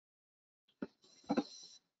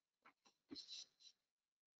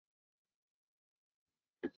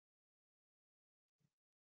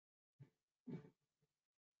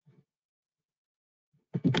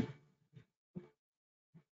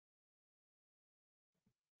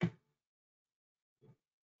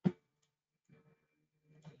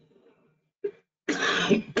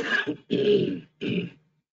Hi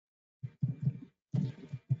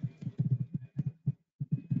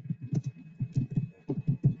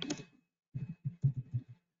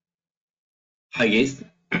guys.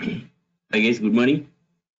 Hi guys, good morning.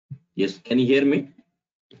 Yes, can you hear me?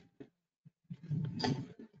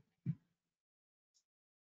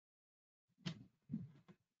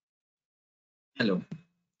 Hello,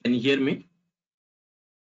 can you hear me?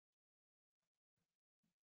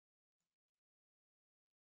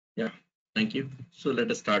 Yeah, thank you. So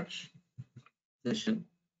let us start session.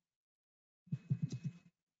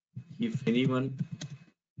 If anyone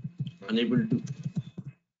unable to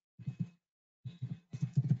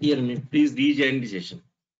hear me, please rejoin the session.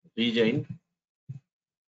 Rejoin.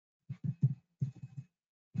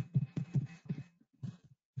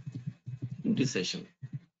 The session.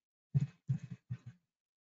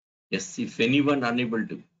 Yes, if anyone unable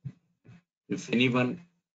to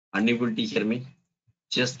hear me,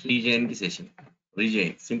 just rejoin the session.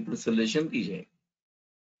 Rejoin. Simple solution, rejoin.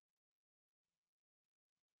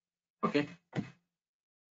 Okay.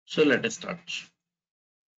 So let us start.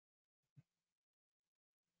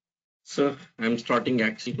 So I'm starting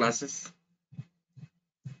action classes.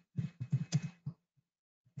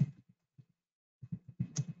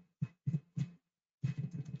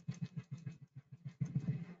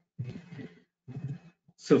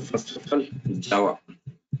 So first of all, Java.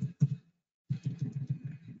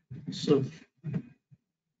 So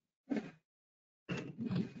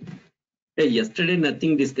yesterday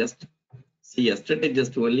nothing discussed. See, yesterday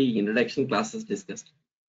just only introduction classes discussed.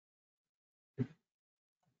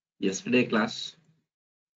 Yesterday class,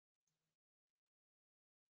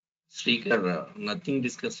 Srikar, nothing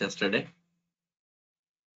discussed yesterday.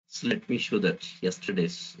 So let me show that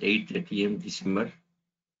yesterday's 8:30 AM December,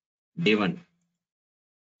 day 1.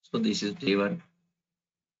 So this is day 1.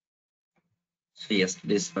 So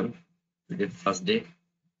yesterday's one, today first day.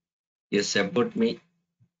 Yes, about me.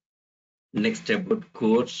 Next about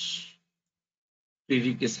course,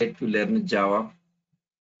 prerequisite to learn Java.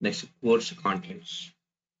 Next course contents.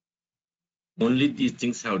 Only these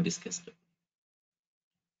things have discussed.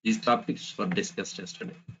 These topics were discussed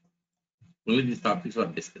yesterday. Only these topics were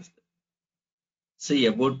discussed. Say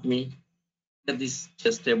about me. This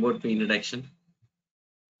just about me introduction.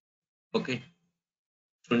 Okay.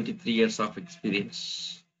 23 years of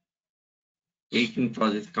experience. 18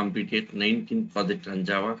 projects completed, 19 projects on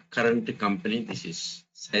Java. Current company, this is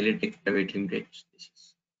Silentech Private Limited. This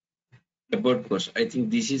is about course. I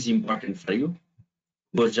think this is important for you.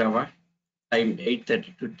 Course Java, time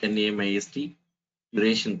 8:30 to 10 AM IST,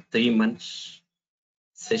 duration 3 months,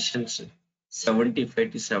 sessions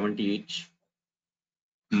 75 to 78,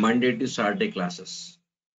 Monday to Saturday classes,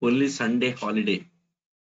 only Sunday holiday.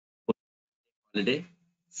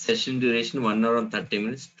 Session duration 1 hour and 30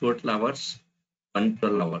 minutes, total hours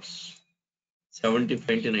 112 hours,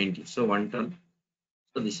 75 to 90. So 112.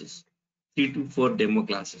 So this is 3 to 4 demo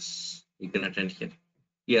classes you can attend here.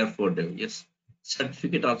 Here 4 demo. Yes.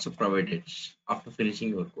 Certificate also provided after finishing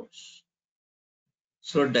your course.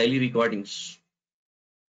 So daily recordings.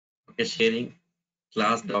 Okay, sharing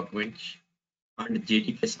class documents and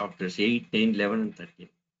JDK software 8, 9, 11, and 13.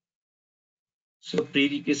 So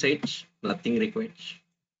prerequisites, nothing required.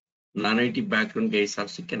 Non-IT background guys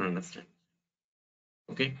also can understand.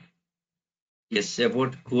 Okay. Yes,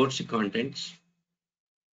 about course contents.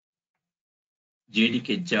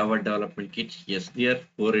 JDK Java Development Kit. Yes, there are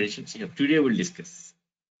 4 editions here. Today we'll discuss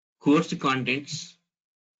course contents.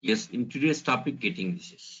 Yes, in today's topic, getting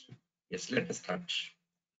this is. Yes, let us start.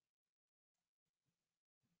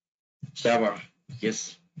 Java.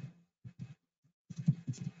 Yes.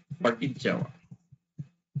 What is Java?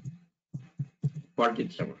 What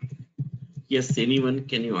is Java? Yes, anyone,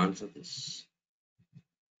 can you answer this?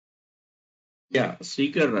 Yeah,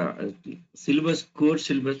 Srikar, syllabus, course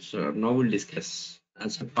syllabus, now we'll discuss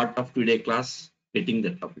as a part of today class, getting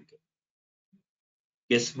the topic.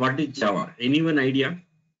 Yes, what is Java? Anyone idea?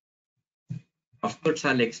 Of course,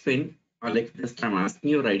 I'll explain. Just I'm asking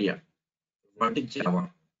your idea. What is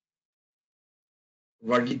Java?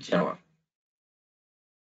 What is Java?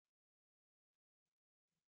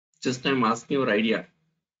 Just I'm asking your idea.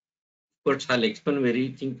 Of course, I'll explain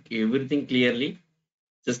everything clearly.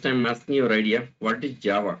 Just I'm asking your idea. What is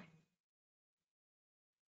Java?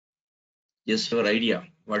 Just your idea.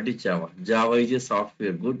 What is Java? Java is a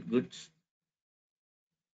software. Good, good.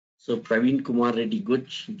 So Praveen Kumar Reddy, good.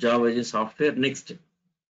 Java is a software. Next.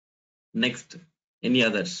 Next. Any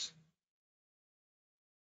others?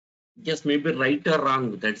 Yes, maybe right or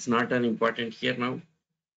wrong. That's not an important here now.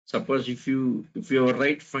 Suppose if you are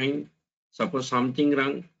right, fine. Suppose something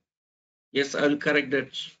wrong, yes, I'll correct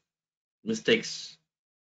that. mistakes.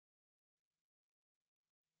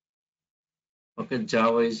 Okay,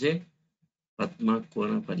 Java is a Padma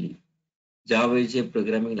Konapalli. Java is a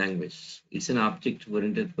programming language. It's an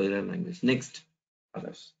object-oriented programming language. Next,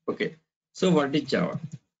 others. Okay. So what is Java?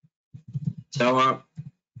 Java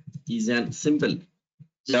is an simple.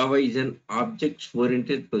 Java is an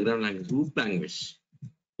object-oriented programming language. Hoop language.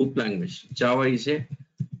 Hoop language. Java is a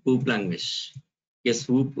hoop language. Yes,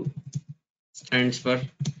 hoop stands for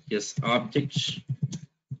yes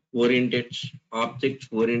object-oriented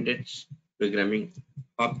programming.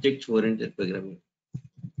 Object-oriented programming.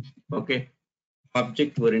 Okay.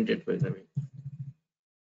 Object-oriented programming.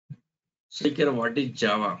 So here, what is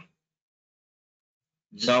Java?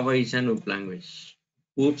 Java is an OOP language.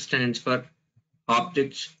 OOP stands for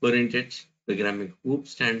Object-Oriented Programming. OOP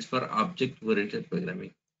stands for Object-Oriented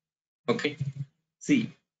Programming. Okay.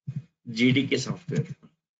 See, JDK software.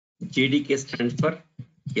 JDK stands for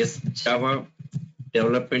yes,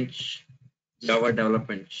 Development, Java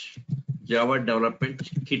Development, Java Development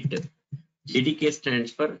Kit. JDK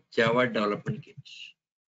stands for Java Development Kit.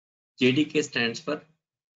 JDK stands for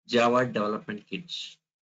Java Development Kit.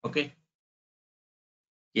 Okay.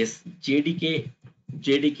 Yes, JDK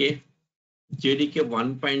 1.0, JDK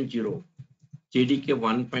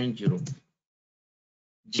 1.0,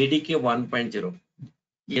 JDK 1.0.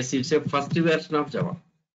 Yes, it's a first version of Java.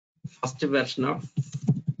 First version of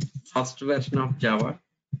Java.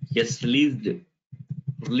 Yes, released.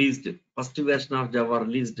 First version of Java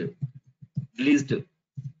released in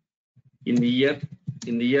the year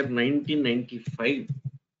 1995.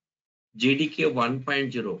 JDK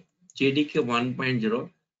 1.0, JDK 1.0.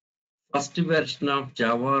 First version of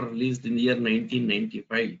Java released in the year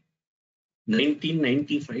 1995.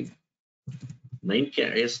 1995. 90,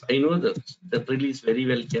 yes, I know that release very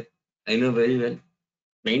well here. I know very well.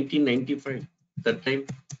 1995. That time,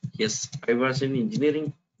 yes, I was in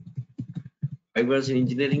engineering.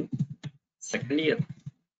 Second year.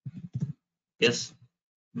 Yes,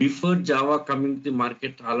 before Java coming to the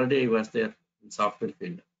market, already I was there in software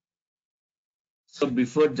field. So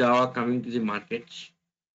before Java coming to the market,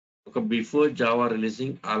 okay, before Java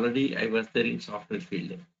releasing, already I was there in software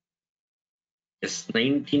field. Yes,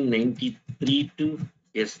 1993 to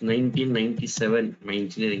yes 1997, my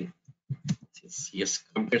engineering. Yes,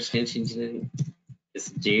 computer science engineering. Yes,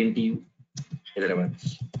 JNTU, Hyderabad.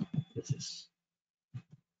 Yes.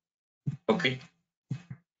 Okay.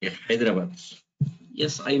 Yeah, Hyderabad.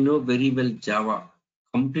 Yes, I know very well Java.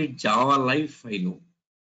 Complete Java life, I know.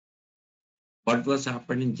 What was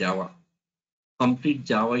happening in Java? Complete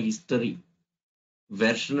Java history.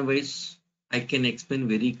 Version wise, I can explain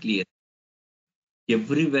very clear.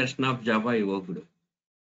 Every version of Java I worked.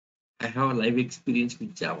 I have a live experience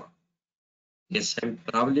with Java. Yes, I'm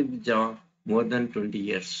traveling with Java more than 20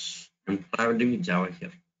 years. I'm traveling with Java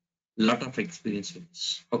here. Lot of experience with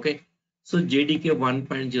this. Okay. So JDK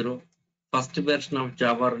 1.0, first version of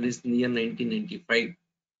Java released in the year 1995.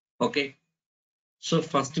 Okay. So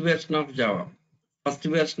first version of Java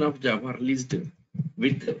released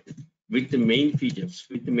with the main features,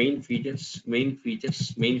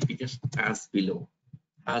 as below,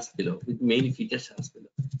 with main features as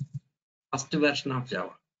below. First version of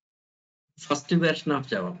Java. First version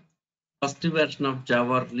of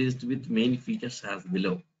Java released with main features as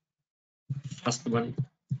below. First one,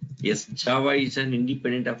 yes, Java is an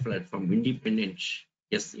independent of platform. Independent.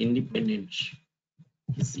 Yes, independent.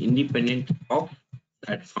 Yes, independent of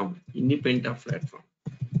platform. Independent of platform.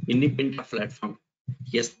 Independent of platform.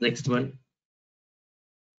 Yes, next one.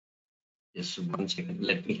 Yes, 1 second.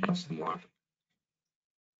 Let me have some water.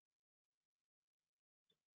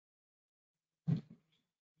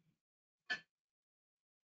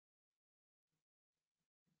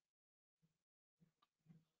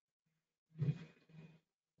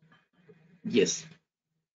 Yes,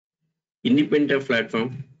 independent of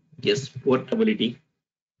platform. Yes, portability.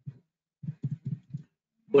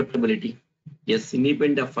 Portability. Yes,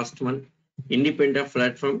 independent of first one. Independent of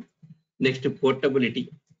platform. Next,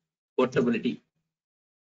 portability. Portability.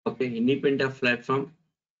 Okay, independent of platform.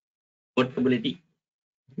 Portability.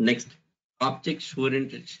 Next,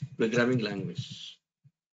 object-oriented programming language.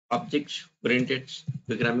 Object-oriented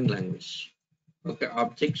programming language. Okay,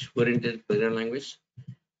 object-oriented programming language.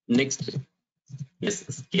 Next, yes,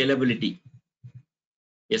 scalability.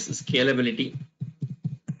 Yes, scalability.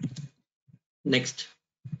 Next,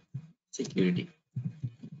 security.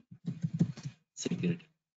 Security.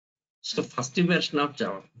 So first version of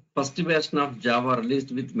Java. First version of Java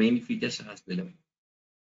released with main features as below.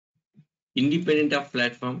 Independent of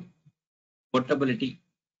platform, portability,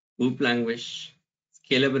 OOP language,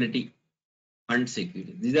 scalability, and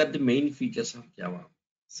security. These are the main features of Java.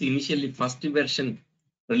 So initially, first version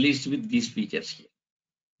released with these features here.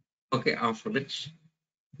 Okay, after that,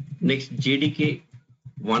 next JDK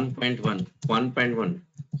 1.1, 1.1,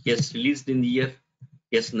 yes, released in the year,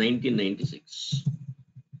 yes, 1996.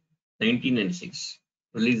 1996,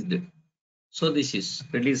 released. So this is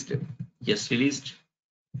released, yes, released,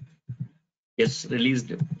 yes,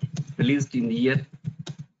 released in the year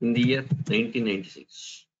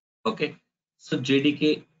 1996. Okay, so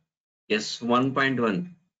JDK, yes,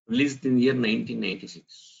 1.1, released in the year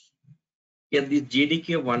 1996. Yeah, this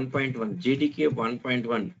JDK 1.1, JDK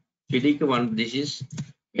 1.1, JDK 1, this is,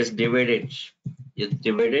 yes, divided, yes,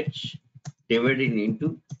 divided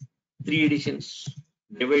into three editions,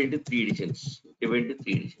 divided into three editions, divided into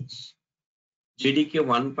three editions. JDK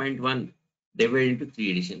 1.1 divided into three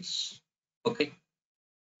editions. Okay,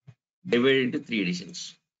 divided into three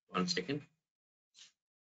editions. One second,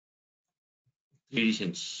 three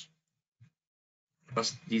editions.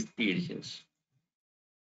 First, these three editions,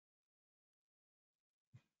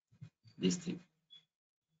 these three.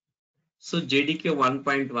 So JDK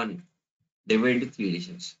 1.1 divided into three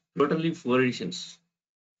editions. Totally four editions.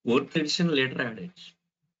 Fourth edition later added.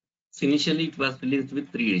 So initially it was released with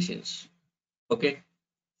three editions. Okay,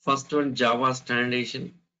 first one Java Standard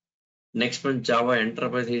Edition, next one Java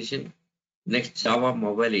Enterprise Edition, next Java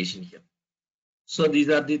Mobile Edition here. So these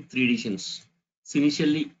are the three editions. So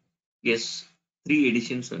initially, yes, three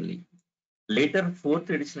editions only. Later, fourth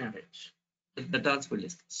edition added. That also we'll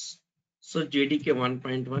discuss. So JDK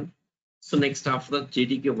 1.1. So next after that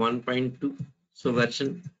JDK 1.2. So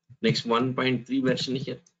version. Next 1.3 version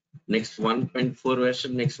here. Next 1.4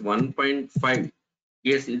 version. Next 1.5.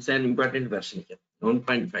 Yes, it's an important version here.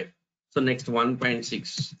 1.5. So next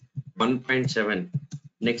 1.6, 1.7.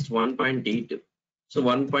 Next 1.8. So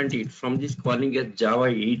 1.8 from this calling as Java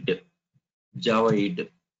 8. Java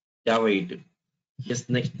 8. Java 8. Yes,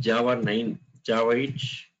 next Java 9. Java 8.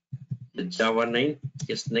 Java 9.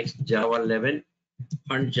 Yes, next Java 11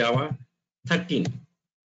 and Java 13.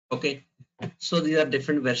 Okay. So these are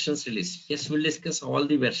different versions released. Yes, we'll discuss all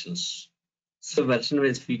the versions. So version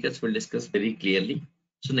wise features we'll discuss very clearly.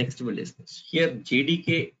 So next we'll discuss. Here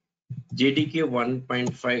JDK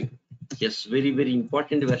 1.5. Yes, very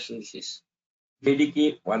important version this is.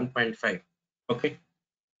 JDK 1.5. Okay.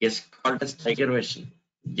 Yes, called as Tiger version.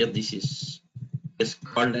 Yeah, this is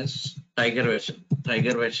called as Tiger version.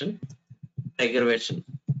 Tiger version. Tiger version.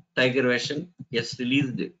 Tiger version. Yes,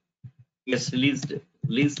 released. Yes, released.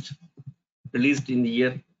 Released in the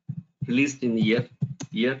year. Released in the year.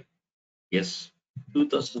 Year. Yes,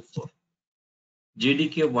 2004.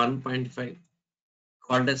 JDK 1.5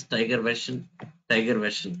 called as Tiger version. Tiger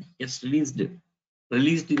version. Yes, released.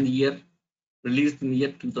 Released in the year. Released in the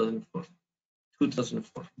year 2004.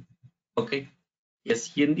 2004. Okay.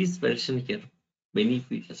 Yes, in this version here, many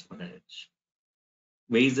features were added.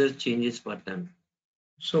 Major changes were done.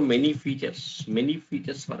 So many features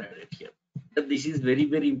were added here. But this is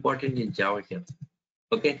very important in Java here.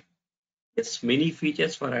 Okay. Yes, many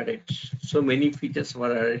features were added. So many features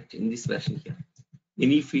were added in this version here.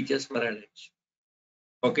 Many features were added.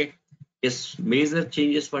 Okay. Yes, major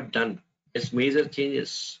changes were done. Yes, major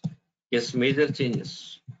changes. Yes, major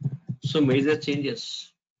changes. So major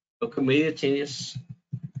changes. Okay, major changes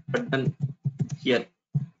were done here.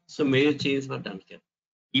 So major changes were done here.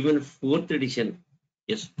 Even fourth edition,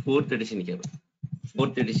 yes, fourth edition here.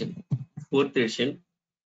 Fourth edition. Fourth edition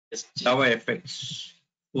is Java effects.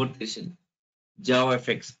 Fourth edition. Java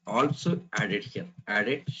effects also added here.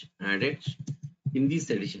 Added in this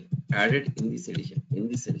edition. Added in this edition. In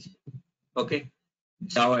this edition. Okay.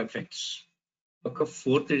 Java effects. Okay.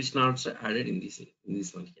 Fourth edition also added in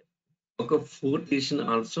this one here. Okay. Fourth edition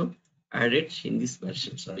also added in this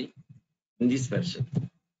version. Sorry. In this version.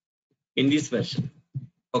 In this version.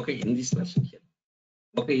 Okay. In this version here.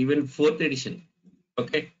 Okay. Even fourth edition.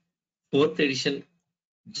 Okay. Fourth edition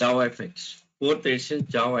Java effects. Fourth edition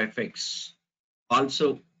Java effects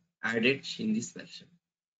also added in this version.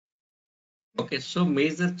 Okay, so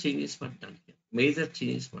major changes were done here. Major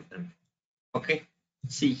changes were done. Okay,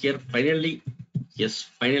 see here finally, yes,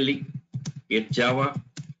 finally, Java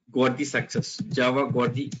got the success. Java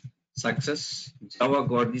got the success. Java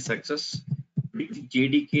got the success with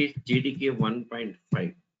JDK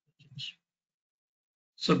 1.5.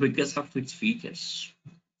 So because of its features,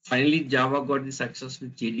 finally Java got the success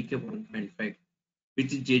with JDK 1.5.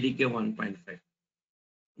 With JDK 1.5.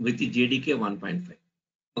 With the JDK 1.5.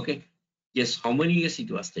 Okay. Yes, how many years it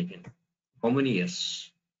was taken? How many years?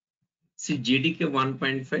 See, JDK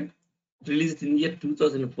 1.5 released in the year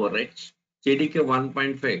 2004, right? JDK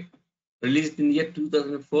 1.5 released in the year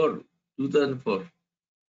 2004. 2004.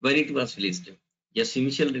 When it was released? Yes,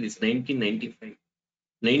 initial release 1995.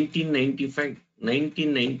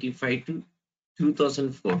 1995 to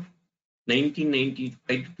 2004. 1995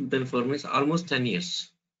 to 2004 means almost 10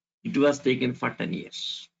 years. It was taken for 10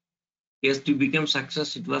 years. Yes, to become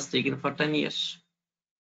success, it was taken for 10 years.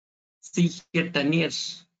 See here, 10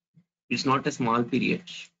 years. It's not a small period.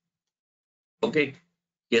 Okay.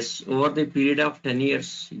 Yes, over the period of 10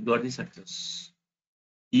 years, you got the success.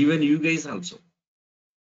 Even you guys also.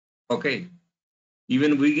 Okay.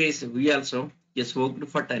 Even we also just worked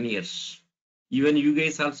for 10 years. Even you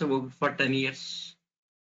guys also worked for 10 years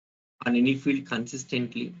on any field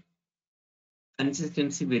consistently.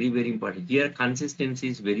 Consistency very, very important. Here, consistency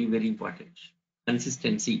is very, very important.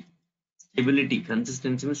 Consistency, stability,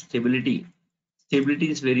 consistency means stability. Stability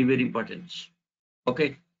is very, very important.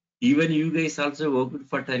 Okay. Even you guys also worked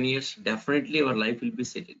for 10 years. Definitely your life will be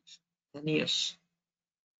settled. 10 years.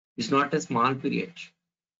 It's not a small period.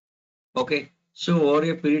 Okay. So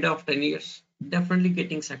over a period of 10 years, definitely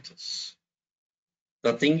getting success.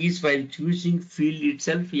 The thing is, while choosing field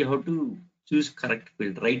itself, you have to choose correct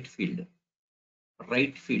field, right field,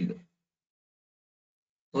 right field.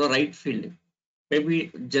 So the right field.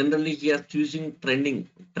 Maybe generally he are choosing trending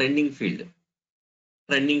field,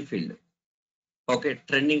 trending field. Okay,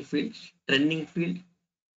 trending field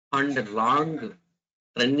and long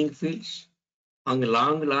trending fields and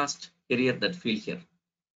long last career that field here.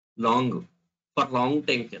 Long for long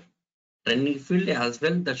time here. Trending field as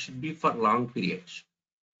well that should be for long periods.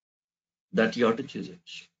 That you have to choose it.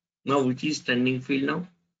 Now which is trending field now?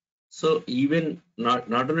 So even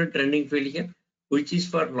not only trending field here, which is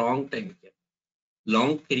for long time here,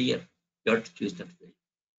 long career, you have to choose that field.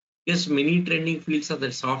 Yes, many trending fields are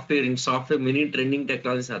there. Software in software, many trending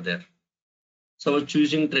technologies are there. So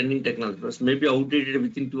choosing trending technology was maybe outdated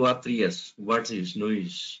within 2 or 3 years. What's use? No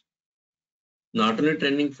use. Not only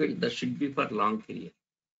trending field, that should be for long career.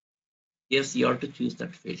 Yes, you have to choose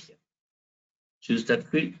that field here. Choose that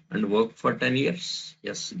field and work for 10 years.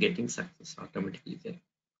 Yes, getting success automatically here.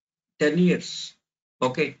 10 years.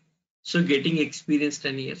 Okay. So getting experience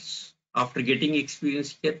 10 years. After getting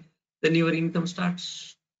experience here, then your income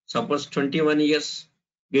starts. Suppose 21 years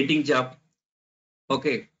getting job.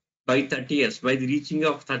 Okay. By 30 years, by the reaching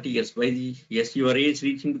of 30 years, by the yes, your age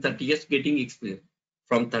reaching to 30 years, getting experience.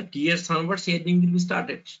 From 30 years onwards, earning will be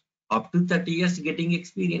started. Up to 30 years getting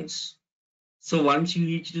experience. So once you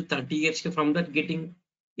reach to 30 years from that getting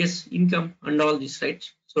yes income and all this, right?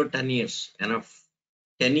 So 10 years enough.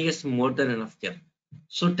 10 years more than enough here.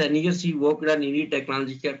 So 10 years you worked on any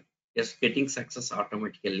technology here, yes, getting success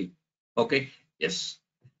automatically. Okay, yes.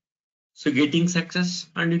 So getting success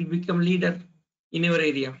and you'll become leader in your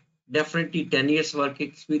area. Definitely 10 years work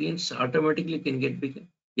experience automatically can get bigger.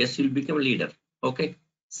 Yes, you'll become leader. Okay.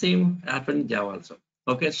 Same happened in Java also.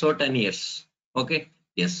 Okay, so 10 years. Okay,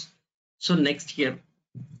 yes. So next here,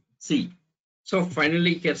 see. So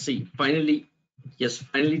finally here, see, finally, yes,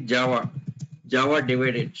 finally Java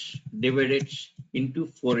divided into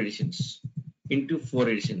four editions. Into four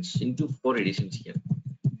editions here.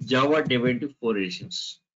 Java divided into four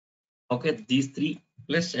editions. Okay, these three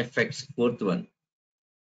plus effects, fourth one.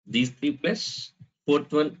 These three plus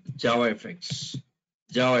fourth one, Java effects.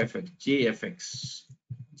 Java effects, JFX.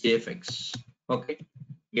 JFX. Okay.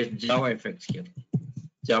 Yes, Java effects here.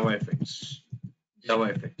 Java effects. Java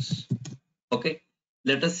effects. Okay.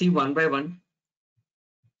 Let us see one by one.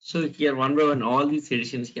 So here one by one, all these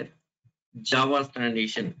editions here. Java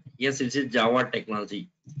foundation. Yes, it's a Java technology.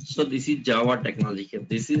 So this is Java technology here.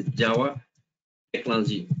 This is Java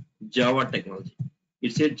technology. Java technology.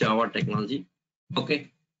 It's a Java technology.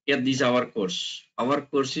 Okay. Yeah, this is our course. Our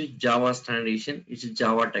course is Java foundation. It's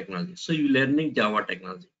Java technology. So you learning Java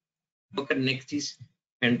technology. Okay. Next is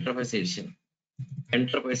enterprise edition.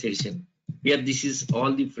 Enterprise edition. Yeah, this is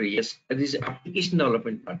all the free. Yes, this is application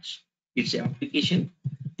development parts. It's application.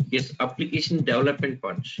 Yes, application development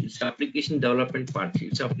parts. It's application development parts.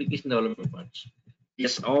 It's application development parts.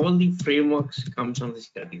 Yes, all the frameworks comes on this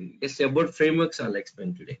category. Yes, about frameworks I'll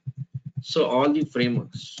explain today. So all the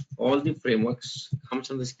frameworks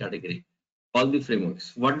comes on this category. All the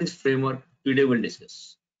frameworks. What is framework? Today we'll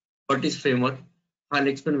discuss. What is framework? I'll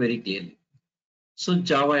explain very clearly. So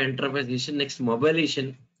Java enterprise edition. Next mobile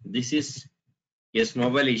edition. This is yes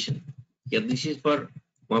mobile edition. Yeah, this is for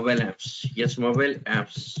mobile apps. Yes, mobile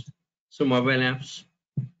apps. So mobile apps.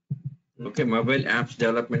 Okay, mobile apps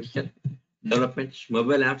development here. Development.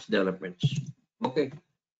 Mobile apps development. Okay.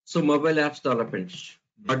 So mobile apps development.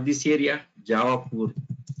 But this area Java poor.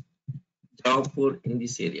 Java poor in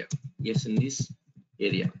this area. Yes, in this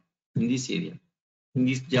area. In this area. In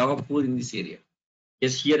this Java poor in this area.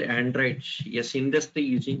 Yes, here Android. Yes, industry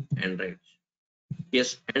using Android.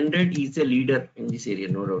 Yes, Android is a leader in this area,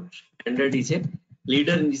 no doubt. Android is a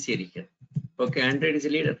leader in this area here. Okay, Android is a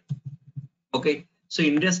leader. Okay, so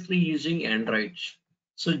industry using Android.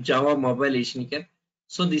 So Java mobile is here.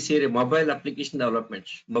 So this area, mobile application development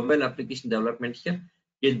here.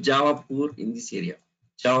 Yes, Java poor in this area.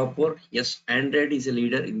 Java poor. Yes, Android is a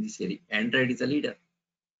leader in this area. Android is a leader.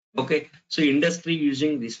 Okay, so industry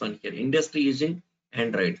using this one here. Industry using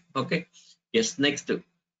Android. Okay. Yes, next.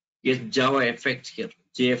 Yes, Java effects here.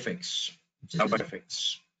 JFX. Java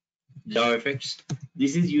effects. Java effects.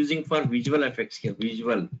 This is using for visual effects here.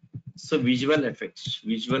 Visual. So visual effects.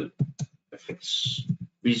 Effects.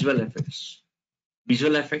 Visual effects.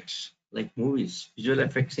 Visual effects like movies. Visual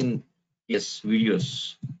effects in yes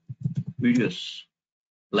videos. Videos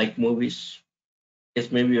like movies. Yes,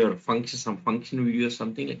 maybe your function, some function video,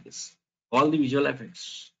 something like this. All the visual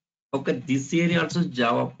effects. Okay, this area also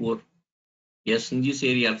Java poor. Yes, in this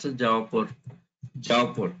area also Java poor.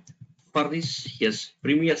 Java poor. For this, yes,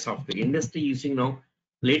 Premiere software. Industry using now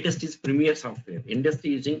latest is Premiere software.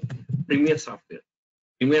 Industry using Premiere software.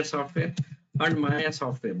 Premiere software and Maya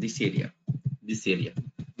software. This area. This area.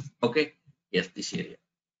 Okay. Yes, this area.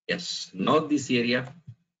 Yes. Now this area,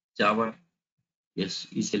 Java, yes,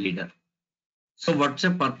 is a leader. So what's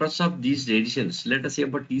the purpose of these editions? Let us see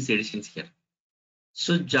about these editions here.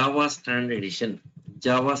 So Java Standard Edition.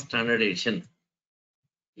 Java Standard Edition.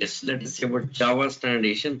 Yes, let us see about Java Standard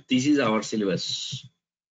Edition. This is our syllabus.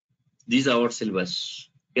 This is our syllabus.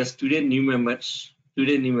 Yes, today new members.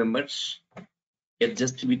 Today new members. Yes,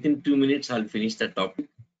 just within 2 minutes I'll finish the topic.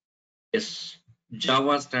 Yes,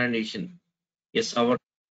 Java Standard Edition. Yes, our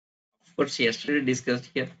of course yesterday discussed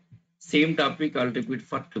here. Same topic I'll repeat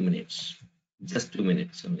for 2 minutes. Just 2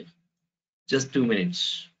 minutes only. Just 2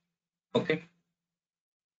 minutes. Okay.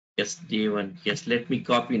 Yes, J1. Yes, let me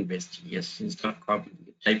copy and paste. Yes, instead of copying,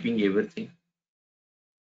 typing everything.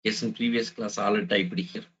 Yes, in previous class, I already typed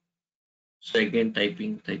here. So again,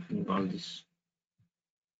 typing all this.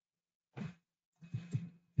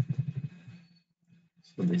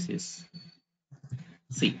 So this is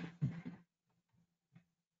C.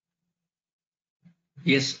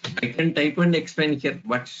 Yes, I can type and explain here,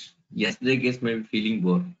 but yesterday guys may be feeling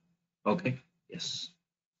bored. Okay. Yes.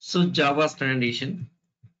 So Java standardization.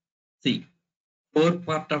 See, core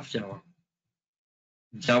part of Java.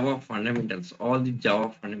 Java fundamentals. All the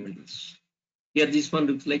Java fundamentals. Here, this one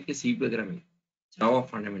looks like a C programming. Java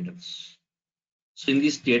fundamentals. So in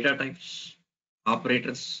these data types,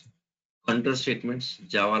 operators, control statements,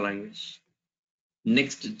 Java language.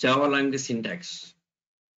 Next, Java language syntax.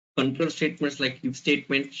 Control statements like if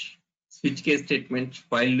statement, switch case statement,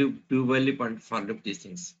 while loop, do while loop, and for loop, these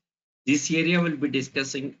things. This area will be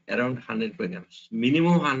discussing around 100 programs.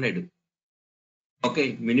 Minimum 100.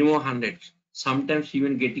 Okay, minimum 100. Sometimes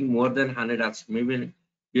even getting more than 100 also. Maybe even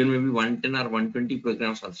maybe 110 or 120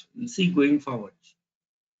 programs also. We'll see going forward.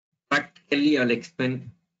 Practically, I'll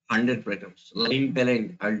explain 100 programs. Line by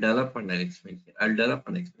line, I'll develop and I'll explain here. I'll develop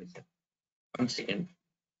and explain here. 1 second.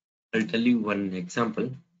 I'll tell you one example.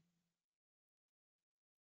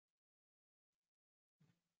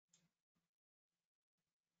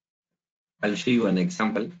 I'll show you one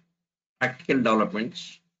example. Practical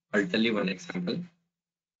developments. I'll tell you one example.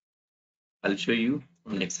 I'll show you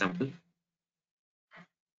one example.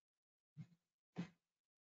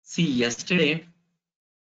 See, yesterday,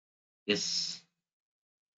 yes,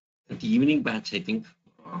 at the evening batch, I think.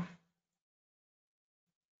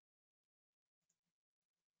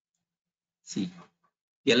 See,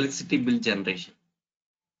 the electricity bill generation.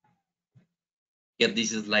 Yeah,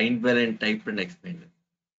 this is line by line typed and explained.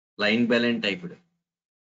 Line by line typed.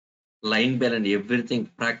 Line by line,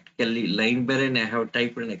 everything practically line by line. I have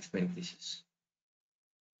typed and explained. This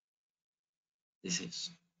is.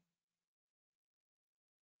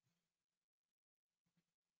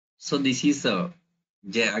 So this is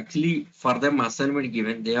actually for them assignment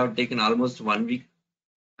given. They have taken almost 1 week.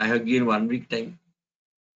 I have given 1 week time.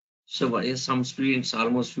 So some students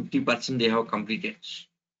almost 50% they have completed.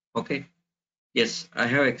 Okay. Yes, I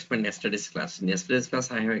have explained yesterday's class. In yesterday's class,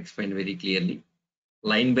 I have explained very clearly.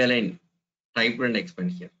 Line by line, type and explain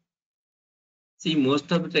here. See,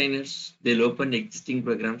 most of the trainers, they'll open existing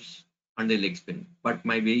programs and they'll explain. But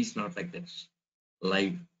my way is not like that.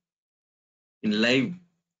 Live. In live,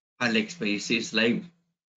 I'll explain. It says live.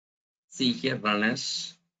 See here, run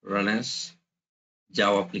as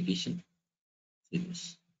Java application. See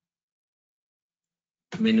this.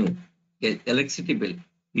 Menu. Electricity bill.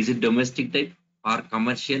 Is it domestic type or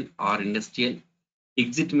commercial or industrial?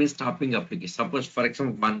 Exit means stopping application. Suppose, for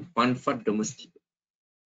example, one for domestic.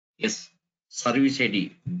 Yes. service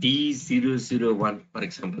ID D001, for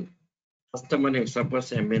example. Customer name,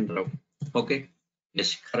 suppose MN Rao. Okay.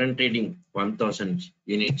 Yes, current reading 1000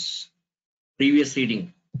 units. Previous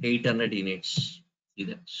reading 800 units. See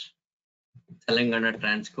that. Telangana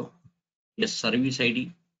Transco. Yes, service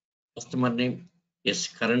ID. Customer name. Yes,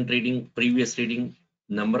 current reading, previous reading,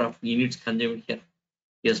 number of units consumed here.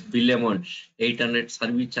 Yes, bill amount 800,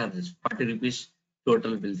 service charges 40 rupees,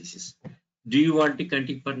 total bill. This is. Do you want to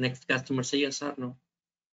continue for next customer? Say yes or no.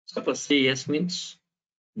 Suppose say yes means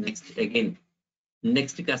next again.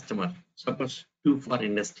 Next customer. Suppose two for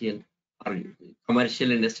industrial or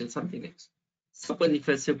commercial industrial something else. Suppose if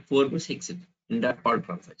I say 4 means exit in that all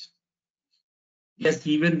transaction. Yes,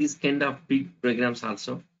 even this kind of big programs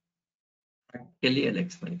also practically I'll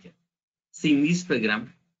explain here. See in this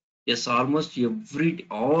program, yes, almost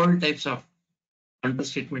all types of control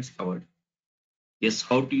statements covered. Yes,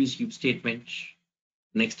 how to use if statement.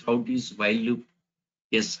 Next, how to use while loop.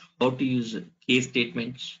 Yes, how to use case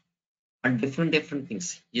statements and different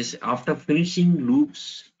things. Yes, after finishing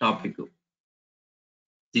loops topic,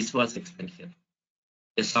 this was explained here.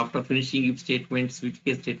 Yes, after finishing if statement, switch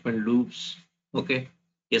case statement, loops. Okay.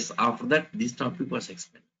 Yes, after that, this topic was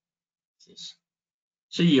explained. Yes.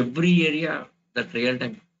 So every area that real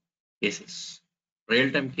time cases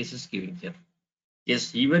giving here.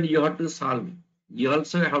 Yes, even you have to solve. You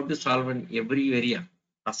also have to solve in every area.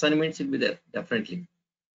 Assignments will be there, definitely.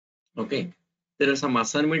 Okay. There are some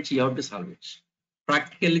assignments you have to solve it.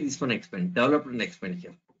 Practically, this one explained, developed and explained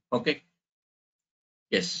here. Okay.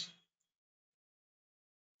 Yes.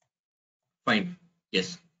 Fine.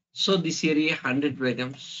 Yes. So this area 100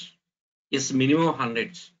 programs. Yes, minimum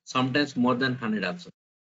 100. Sometimes more than 100 also.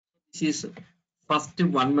 This is first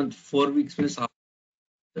 1 month, 4 weeks means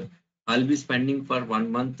I'll be spending for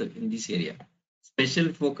 1 month in this area.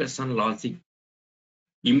 Special focus on logic,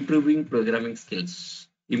 improving programming skills.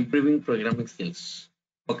 Improving programming skills.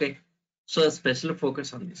 Okay. So a special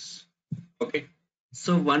focus on this. Okay.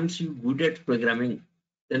 So once you good at programming,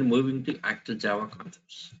 then moving to actual Java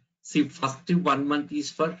concepts. See, first 1 month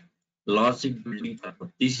is for logic building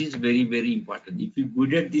purpose. This is very important. If you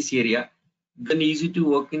good at this area, then easy to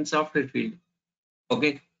work in software field.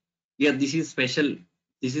 Okay. Yeah, this is special.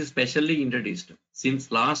 This is specially introduced.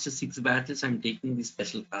 Since last 6 batches, I'm taking these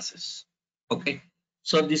special classes. Okay.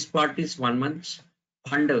 So this part is 1 month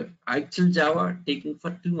and actual Java taking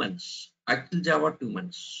for 2 months. Actual Java 2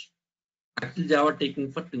 months. Actual Java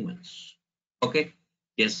taking for 2 months. Okay.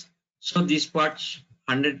 Yes. So this part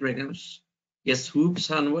 100 programs. Yes,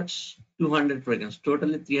 hoops onwards 200 programs.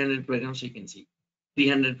 Totally 300 programs you can see.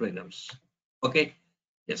 300 programs. Okay.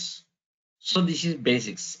 Yes. So this is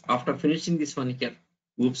basics. After finishing this one here,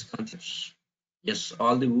 OOPS concepts. Yes,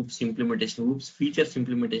 all the OOPS implementation, OOPS features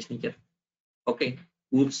implementation here. Okay,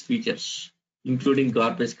 OOPS features, including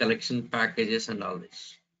garbage collection, packages, and all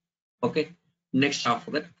this. Okay. Next,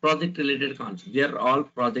 after that, project related concepts. They are all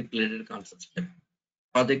project related concepts here.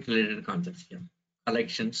 Project related concepts here.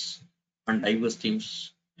 Collections and diverse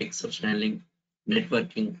teams, exception handling,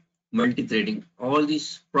 networking, multi-threading, all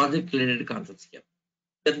these project related concepts here.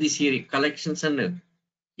 This area, collections and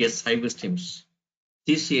yes, cyber streams.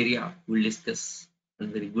 This area we'll discuss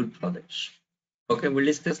on very good projects. Okay, we'll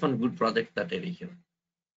discuss one good project that area here.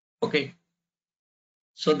 Okay,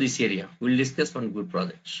 so this area we'll discuss one good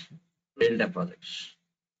projects, real-time projects.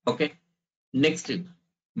 Okay, next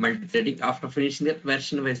multi-threading. After finishing that,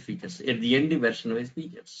 version-wise features. At the end, the version-wise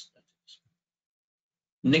features.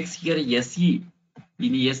 Next here, SE.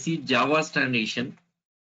 In SE Java standardization,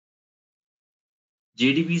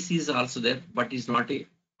 JDBC is also there, but is not a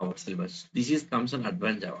our syllabus. This is comes on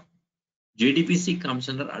advanced Java. JDBC comes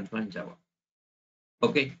under advanced Java.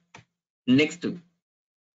 Okay. Next,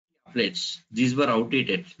 templates. These were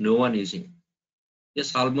outdated. No one using.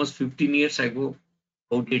 Yes, almost 15 years ago,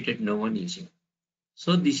 outdated. No one using.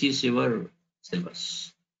 So this is your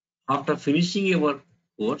syllabus. After finishing your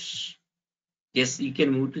course, yes, you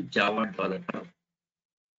can move to Java developer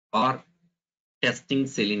or testing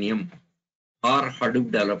Selenium or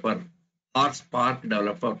Hadoop developer or Spark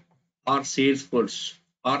developer or Salesforce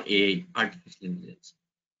or AI, artificial intelligence.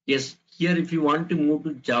 Yes, here if you want to move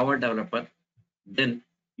to Java developer, then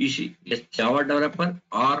you should yes, Java developer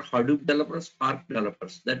or Hadoop developers, Spark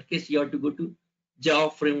developers. That case you have to go to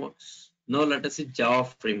Java frameworks. Now let us see Java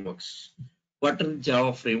frameworks. What are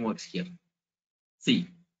Java frameworks here? See,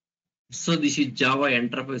 so this is Java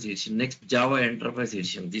Enterprise Edition. Next Java Enterprise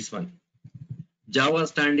Edition. This one. Java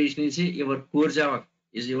standardization is your core Java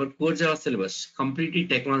syllabus. Completed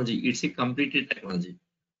technology. It's a completed technology.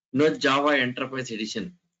 No Java Enterprise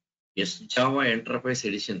Edition. Yes, Java Enterprise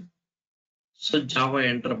Edition. So Java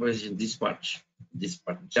Enterprise Edition, this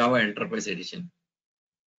part, Java Enterprise Edition.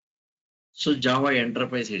 So Java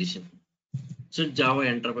Enterprise Edition. So Java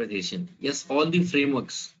Enterprise Edition. Yes, all the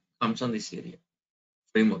frameworks comes on this area.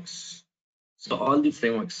 Frameworks. So all the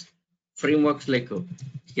frameworks like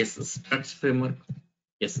yes, Struts framework.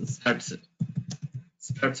 Yes,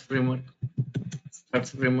 Struts framework.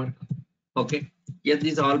 Struts framework. Okay. Yes,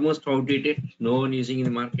 this is almost outdated. No one using in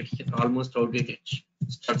the market here. Almost outdated.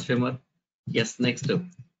 Struts framework. Yes, next up.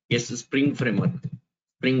 Yes, Spring framework.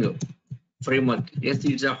 Spring framework. Yes,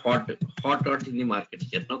 it's a hot in the market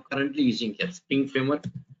here. Now currently using here. Spring framework.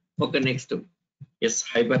 Okay, next up. Yes,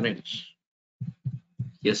 Hibernate.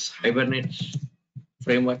 Yes, Hibernate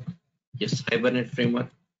framework. Yes, Hibernate framework.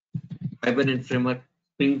 Hibernate framework.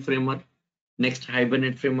 Spring framework. Next,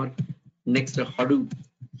 Hibernate framework. Next, Hadoop.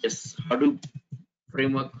 Yes, Hadoop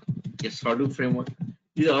framework. Yes, Hadoop framework.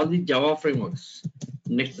 These are all the Java frameworks.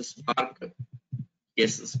 Next, Spark.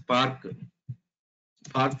 Yes, Spark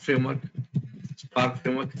framework. Spark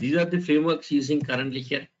framework. These are the frameworks using currently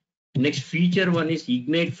here. Next feature one is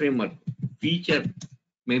Ignite framework. Feature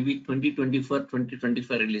maybe 2024,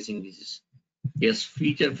 2025 releasing this is. Yes,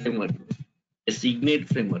 feature framework. Yes, Ignite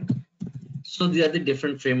framework. So these are the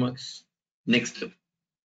different frameworks. Next.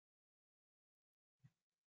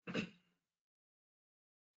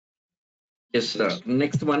 Yes,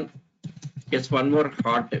 next one. Yes, one more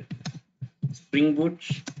hot Spring Boot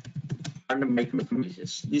and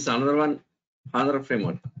microservices. This another one, another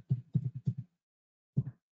framework.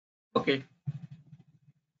 Okay.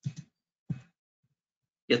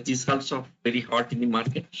 Yes, these are also very hot in the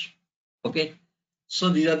market. Okay. So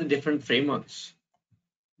these are the different frameworks.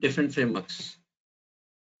 Different frameworks.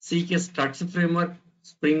 CK Structure framework,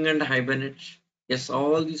 Spring and Hibernate. Yes,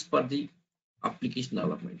 all these for the application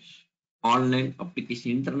development. Online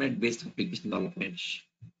application, internet-based application development.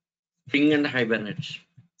 Spring and Hibernate.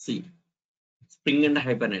 See, Spring and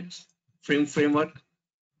Hibernate. Frame framework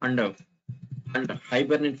and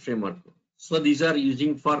Hibernate framework. So these are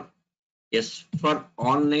using for yes for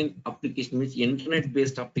online application means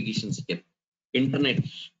internet-based applications here.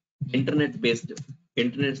 Internet-based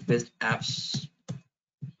internet-based apps.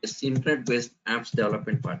 Yes, internet-based apps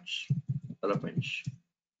development parts. Development.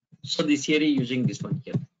 So this area using this one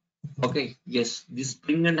here. Okay, yes, this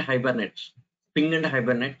Spring and Hibernate. Spring and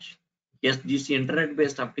Hibernate. Yes, this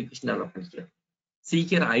internet-based application development here. See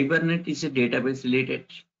here, Hibernate is a database related.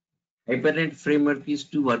 Hibernate framework is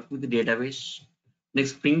to work with the database.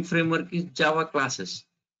 Next, Spring framework is Java classes.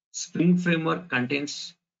 Spring framework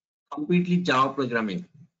contains completely Java programming.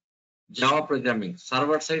 Java programming,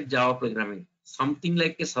 server-side Java programming, something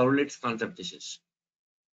like a servlets concept. This is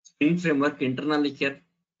Spring framework internally here.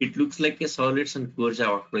 It looks like a servlets and core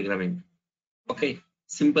Java programming. Okay,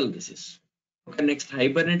 simple this is. Okay, next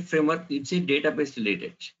Hibernate framework. It's a database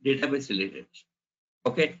related. Database related.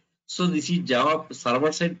 Okay, so this is Java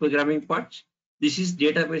server-side programming part. This is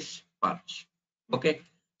database part. Okay,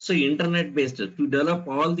 so internet-based to develop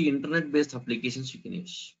all the internet-based applications you can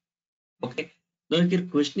use. Okay, now your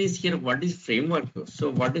question is here: what is framework? So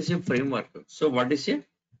what is a framework? So what's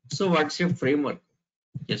a framework?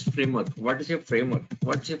 Yes, framework. What is a framework?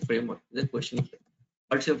 What's a framework? The question here.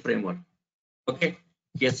 What's a framework? Okay.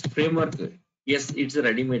 Yes, framework. Yes, it's a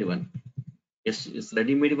ready-made one. Yes, it's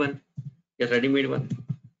ready-made one. Yes, ready-made one.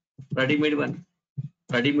 Ready-made one.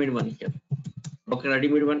 Ready-made one here. Okay,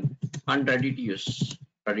 ready-made one and ready to use.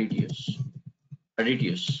 Ready to use. Ready to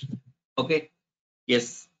use. Okay.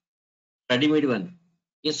 Yes, ready-made one.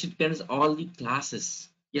 Yes, it contains all the classes.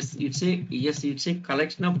 Yes, it's a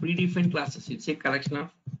collection of predefined classes. It's a collection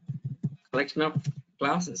of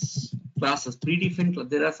classes. Predefined.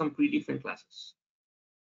 There are some predefined classes.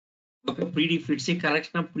 Okay, predefined. It's a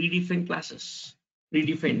collection of predefined classes.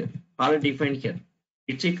 Predefined. All defined here.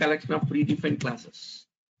 It's a collection of predefined classes.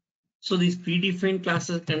 So these predefined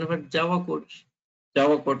classes convert Java code.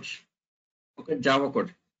 Java code. Okay, Java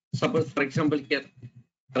code. Suppose, for example, here,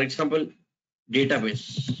 for example,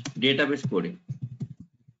 database coding.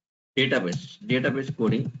 Database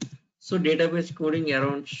coding. So database coding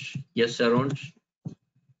around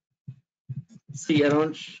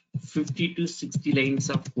around 50 to 60 lines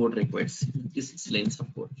of code requires 56 lines of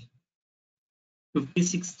code. 50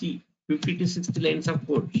 to 60 lines of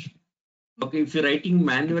code. Okay, if you're writing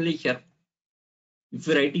manually here, if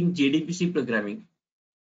you're writing JDBC programming,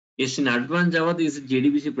 yes, in advanced Java, there is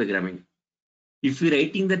JDBC programming. If you're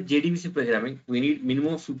writing that JDBC programming, we need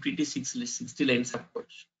minimum 50 to 60 lines of code.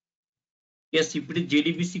 Yes, if it is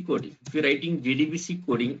JDBC coding, if you're writing JDBC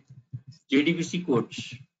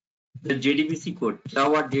codes, the JDBC code,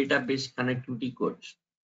 Java database connectivity code.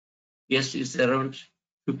 Yes, it's around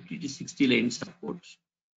 50 to 60 lines of code,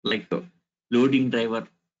 like loading driver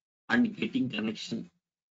and getting connection.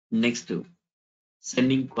 Next,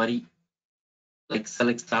 sending query, like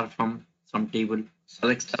select star from some table,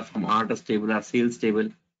 select star from orders table or sales table,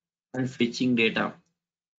 and fetching data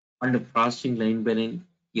and processing line by line.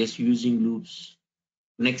 Yes, using loops.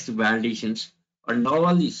 Next, validations, and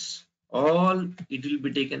all this, all it will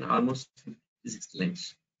be taken almost 56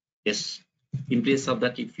 lines. Yes, in place of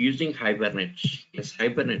that, if using Hibernate, yes,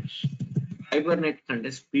 Hibernate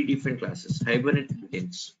contains predefined classes. Hibernate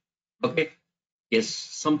contains, okay, yes,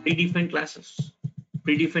 some predefined classes,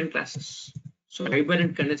 predefined classes. So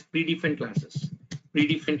Hibernate contains predefined classes,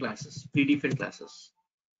 predefined classes, predefined classes.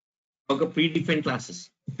 Okay, predefined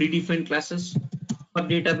classes for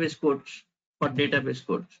database codes, for database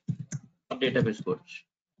codes, for database codes.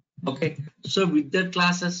 Okay, so with the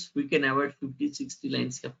classes, we can avoid 50, 60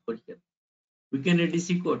 lines of code here. We can reduce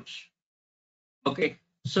the codes. Okay,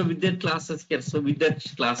 so with that classes here, so with that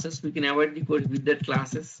classes, we can avoid the code with that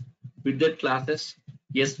classes, with that classes.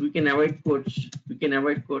 Yes, we can avoid codes. We can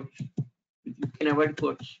avoid codes. We can avoid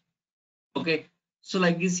codes. Okay, so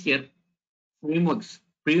like this here, frameworks.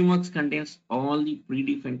 Frameworks contains all the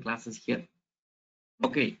predefined classes here.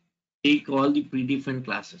 Okay, take all the predefined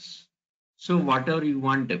classes. So whatever you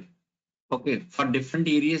want, okay, for different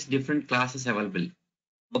areas, different classes available.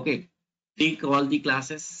 Okay, take all the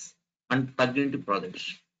classes and plug into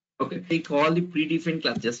projects. Okay, take all the predefined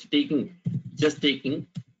class,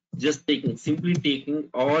 simply taking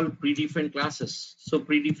all predefined classes. So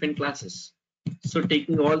predefined classes. So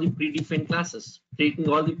taking all the predefined classes,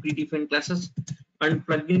 and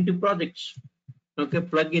plug into projects. Okay,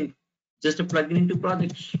 plug in, just a plug in into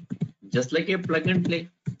projects, just like a plug and play.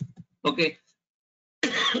 Okay,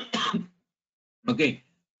 okay,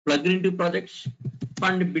 plug it into projects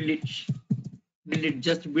and build it,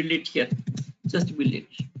 just build it here, just build it.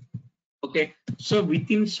 Okay, so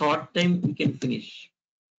within short time we can finish.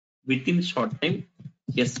 Within short time,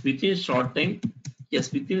 yes, within short time,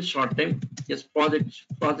 yes, within short time, yes, project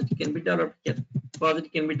can be developed here.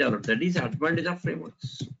 Project can be developed. That is advantage of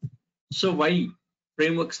frameworks. So why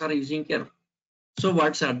frameworks are using here? So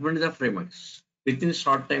what's the advantage of frameworks? Within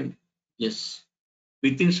short time, yes,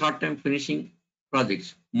 within short time finishing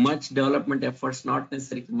projects. Much development efforts not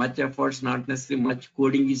necessary. Much efforts not necessary. Much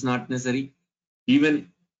coding is not necessary.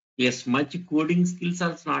 Even yes, much coding skills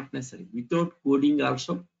are not necessary. Without coding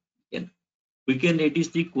also, we can reduce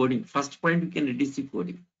the coding. First point, we can reduce the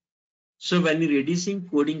coding. So when you're reducing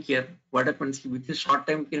coding here, what happens? Within short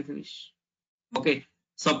time, we can finish. Okay.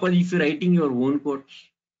 Suppose if you're writing your own code,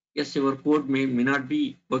 yes, your code may not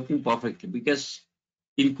be working perfectly because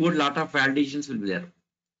in code lot of validations will be there.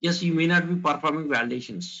 Yes, you may not be performing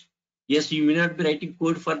validations. Yes, you may not be writing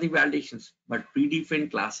code for the validations, but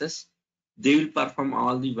predefined classes, they will perform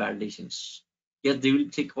all the validations. Yes, they will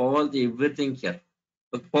check all the everything here.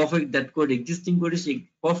 But perfect, that code, existing code is a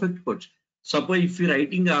perfect code. Suppose if you're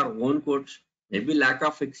writing our own codes, maybe lack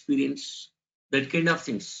of experience, that kind of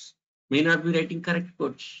things, may not be writing correct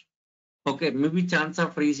codes. Okay, maybe chance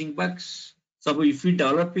of raising bugs. So if we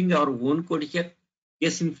developing our own code here,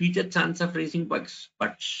 yes, in future chance of raising bugs,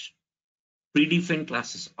 but predefined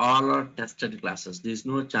classes, all are tested classes. There is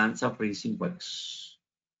no chance of raising bugs.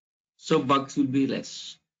 So bugs will be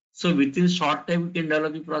less. So within short time we can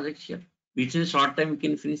develop the projects here. Within short time we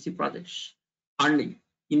can finish the projects. And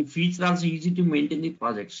in future also easy to maintain the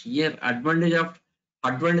projects. Here advantage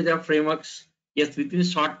of frameworks. Yes, within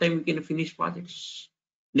short time we can finish projects.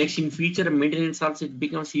 Next, in future maintenance also it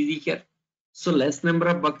becomes easy here. So less number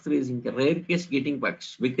of bugs raising, rare case getting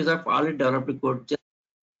bugs because of already developed code.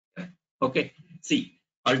 Okay, see,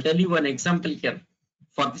 I'll tell you one example here.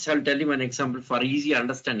 For this, I'll tell you one example for easy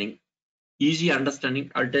understanding. Easy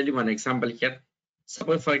understanding, I'll tell you one example here.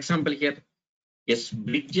 Suppose, for example, here, yes,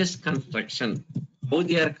 bridges construction, how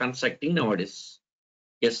they are constructing nowadays.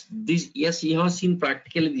 Yes, this, yes, you have seen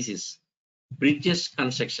practically this is bridges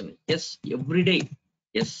construction. Yes, every day.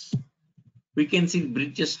 Yes, we can see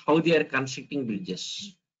bridges, how they are constructing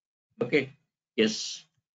bridges. Okay, yes,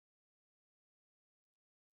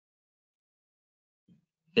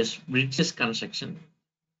 yes, bridges construction.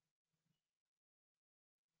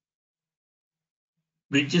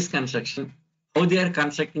 Bridges construction, how they are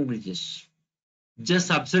constructing bridges. Just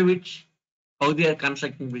observe it, how they are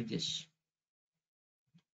constructing bridges.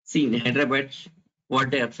 See, in Hyderabad,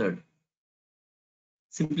 what I observed.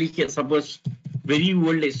 Simply here, suppose very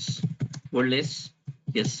old days,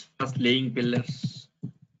 yes, first laying pillars,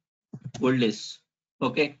 old days,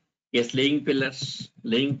 okay, yes, laying pillars,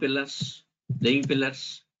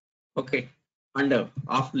 okay, and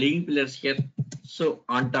of laying pillars here, so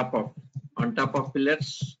on top of on top of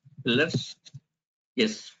pillars,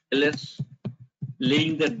 yes, pillars,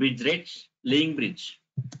 laying the bridge, right? Laying bridge,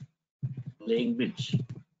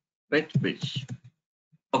 right? Bridge.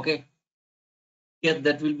 Okay. Yes,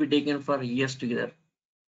 that will be taken for years together.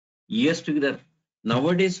 Years together.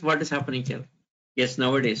 Nowadays, what is happening here? Yes,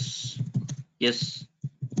 nowadays, yes,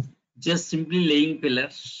 just simply laying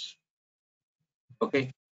pillars.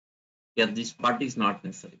 Okay. Yeah, this part is not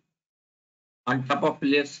necessary. On top of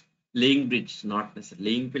pillars, laying bridge, not necessary.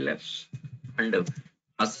 Laying pillars and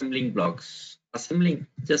assembling blocks. Assembling,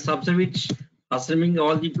 just observe it. Assembling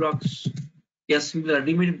all the blocks. Yes, simply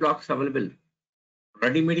ready-made blocks available.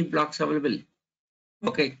 Ready-made blocks available.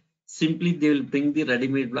 Okay. Simply they will bring the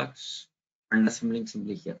ready-made blocks and assembling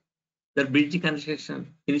simply here. The bridge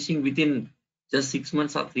construction finishing within just 6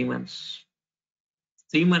 months or 3 months.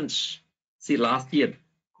 3 months. See, last year,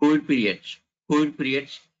 COVID period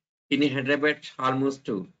in Hyderabad almost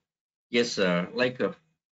to, yes,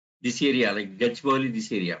 this area, like Gachibowli,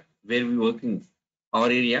 this area, where we working, our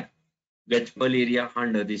area, Gachibowli area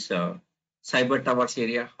and this Cyber Towers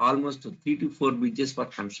area, almost 3 to 4 bridges were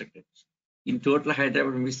constructed. In total,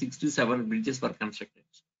 Hyderabad, maybe 6 to 7 bridges were constructed.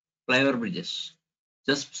 Flyover bridges.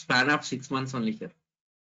 Just span of 6 months only here.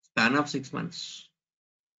 Span of 6 months.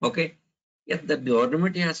 Okay. Yes, the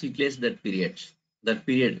government has utilized that period. That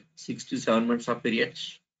period, 6 to 7 months of period.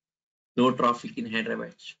 No traffic in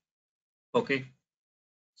Hyderabad. Okay.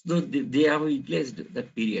 So they have utilized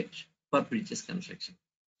that period for bridges construction.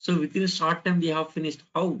 So within a short time they have finished.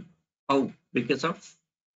 How? How? Because of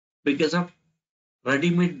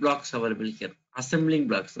ready-made blocks available here. Assembling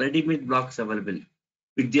blocks, ready-made blocks available.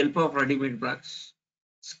 With the help of ready-made blocks,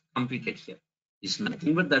 it's completed here. It's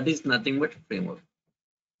nothing but that is nothing but framework.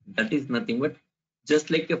 That is nothing but just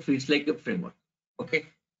like a it's like a framework. Okay.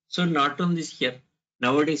 So not only this here,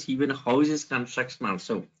 nowadays even houses construction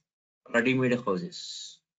also ready-made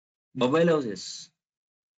houses, mobile houses,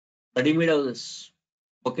 ready-made houses.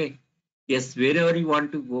 Okay. Yes, wherever you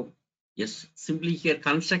want to go. Yes, simply here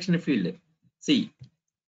construction field. See,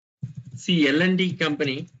 see L&T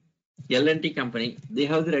company, they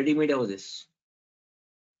have the ready-made houses.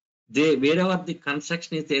 They wherever the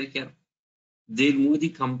construction is there here, they move the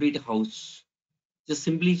complete house. Just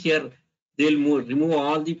simply here, they'll remove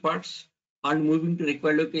all the parts and moving to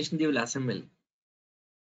required location, they will assemble.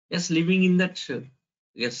 Yes, living in that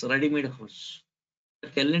yes, ready-made house.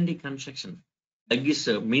 That L&D construction. Like this,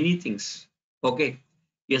 many things. Okay.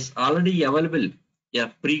 Yes, already available.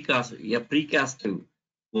 Yeah, precast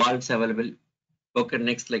walls available. Okay,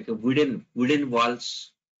 next like a wooden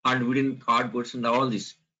walls and wooden cardboards and all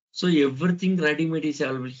this. So everything ready-made is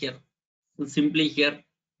available here. So simply here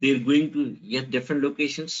they're going to get different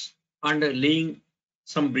locations and laying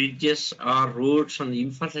some bridges or roads and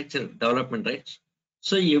infrastructure development, right?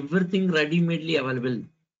 So everything ready-madely available,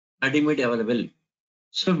 ready-made available.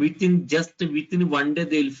 So within one day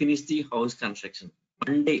they will finish the house construction.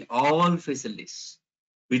 One day, all facilities.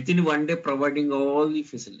 Within one day, providing all the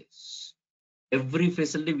facilities. Every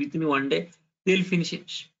facility within one day, they'll finish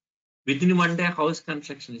it. Within one day, house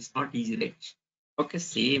construction is not easy, right? Okay,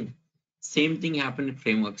 same thing happened in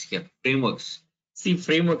frameworks here. Frameworks. See,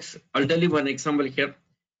 frameworks. I'll tell you one example here.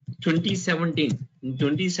 2017. In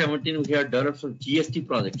 2017, we have developed some GST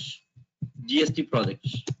projects. GST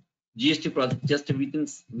projects. GST project just within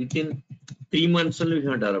 3 months only we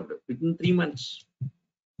have developed. Within 3 months.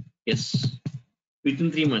 Yes.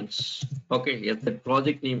 Within 3 months. Okay, yes, that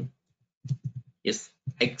project name. Yes,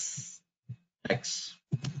 X.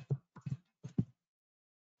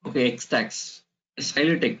 Okay, X tax.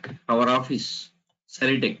 Silitech, our office.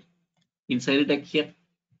 Silitech. In Silitech here,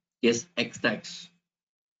 yes, X tax.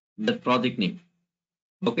 The project name.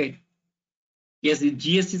 Okay. Yes, the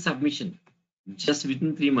GST submission just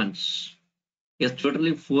within 3 months. Yes,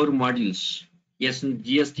 totally 4 modules. Yes, in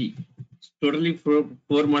GST, totally four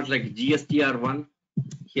modules like GSTR1.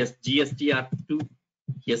 Yes, GSTR2.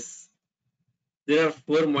 Yes, there are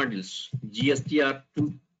 4 modules.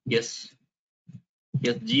 GSTR2. Yes,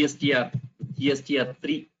 yes,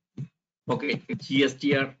 GSTR3. Okay,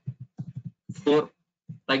 GSTR4.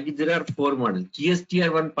 Like there are 4 models.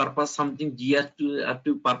 GSTR1 purpose something,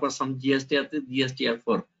 GSTR2 purpose some, GSTR3,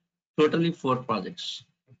 GSTR4. Totally 4 projects.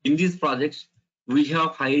 In these projects, we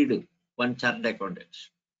have hired one chartered accountant.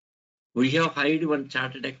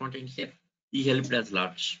 Here. He helped us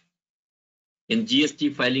large. In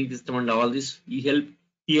GST filing system and all this, he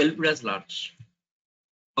helped us large.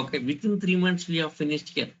 Okay, within 3 months we have finished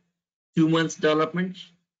here. 2 months development,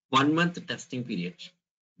 1 month testing period.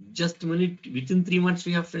 Just within 3 months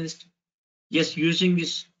we have finished. Yes, using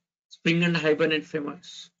this Spring and Hibernate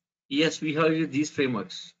frameworks. Yes, we have used these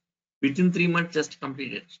frameworks. Within 3 months, just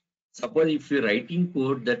complete it. Suppose if you're writing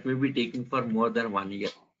code, that may be taking for more than 1 year.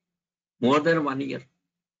 More than 1 year.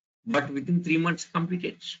 But within 3 months, complete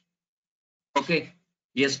it. Okay.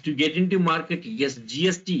 Yes, to get into market, yes,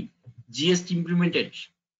 GST implemented.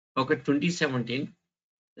 Okay, 2017,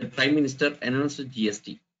 the Prime Minister announced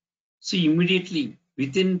GST. So immediately,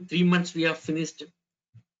 within 3 months, we have finished.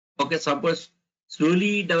 Okay, suppose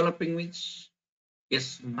slowly developing means,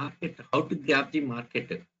 yes, market, how to grab the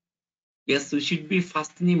market. Yes, we should be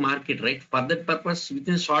fast in the market, right? For that purpose,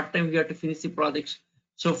 within short time, we have to finish the projects.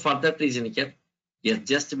 So for that reason, here, yes,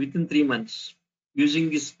 just within 3 months, using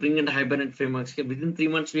the Spring and Hibernate frameworks, here, within 3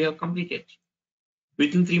 months, we have completed.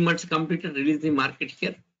 Within 3 months completed, release the market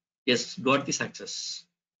here. Yes, got the success.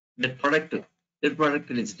 That product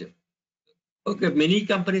released. Okay, many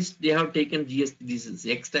companies they have taken GST, this is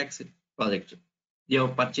X-Tax project. They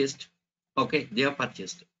have purchased. Okay, they have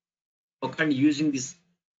purchased. Okay, and using this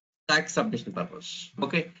tax submission purpose.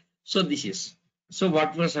 Okay, so this is. So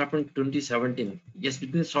what was happened 2017? Yes,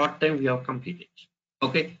 within short time we have completed.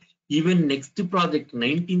 Okay, even next project,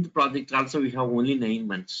 19th project also we have only 9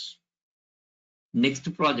 months.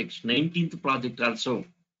 Next project, 19th project also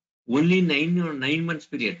only 9 months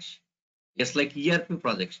periods. Yes, like ERP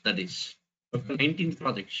projects, that is. Okay, 19th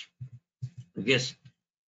projects. Yes,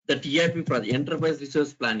 that ERP project, enterprise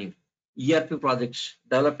resource planning, ERP projects,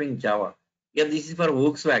 developing Java. Yeah, this is for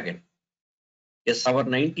Volkswagen. Yes, our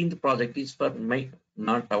 19th project is for my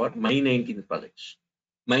 19th projects.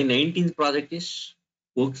 My 19th project is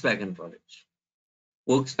Volkswagen projects.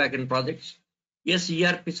 Volkswagen projects. Yes,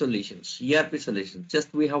 ERP solutions. ERP solutions.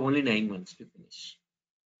 Just we have only 9 months to finish.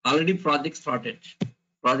 Already project started.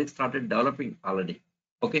 Project started developing already.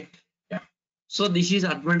 Okay. Yeah. So this is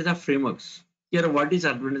advantage of frameworks. Here, what is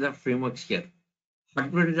advantage of frameworks here?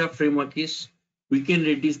 Advantage of framework is we can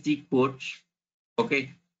reduce the code.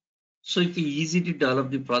 Okay. So it's easy to develop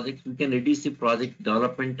the project. We can reduce the project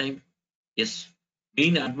development time. Yes.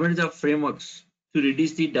 Main advantage of frameworks to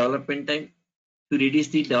reduce the development time. To reduce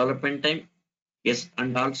the development time. Yes.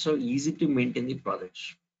 And also easy to maintain the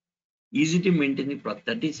projects. Easy to maintain the project.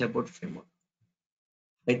 That is about framework.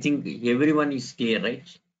 I think everyone is clear, right?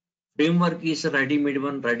 Framework is a ready-made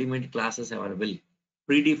one, ready-made classes available,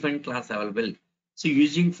 predefined class available. So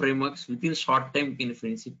using frameworks within short time we can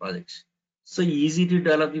finish the projects. So easy to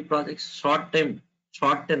develop the projects, short time,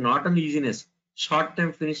 not only easiness, short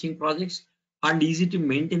time finishing projects, and easy to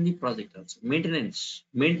maintain the project also. Maintenance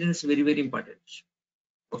very, very important.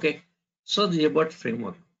 Okay. So this is about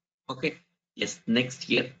framework. Okay. Yes, next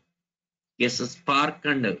year. Yes, Spark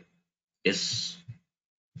and yes,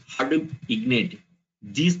 Hadoop Ignite.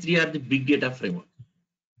 These three are the big data framework.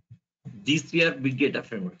 These three are big data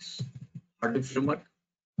frameworks. Hadoop framework.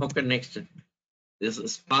 Okay, next. This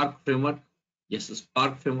is Spark framework. Yes,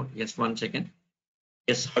 Spark framework. Yes, 1 second.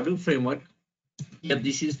 Yes, Hadoop framework. Yeah,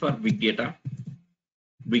 this is for big data.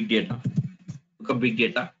 Big data. Okay, big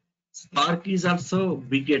data. Spark is also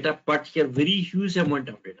big data, but here very huge amount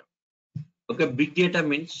of data. Okay, big data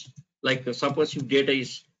means like suppose if data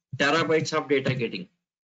is terabytes of data getting.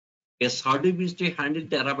 Yes, Hadoop is to handle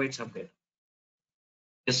terabytes of data.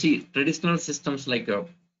 You see, traditional systems like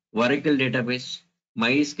Oracle database,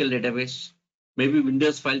 MySQL database, maybe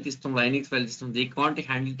Windows file system, Linux file system, they can't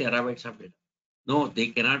handle terabytes of data. No, they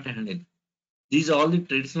cannot handle. These are all the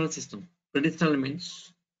traditional system. Traditional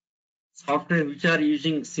means software which are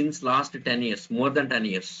using since last 10 years, more than 10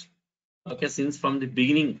 years. Okay, since from the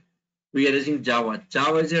beginning, we are using Java.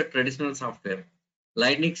 Java is a traditional software.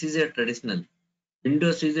 Linux is a traditional.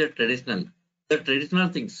 Windows is a traditional. The traditional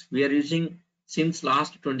things we are using since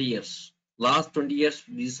last 20 years. Last 20 years,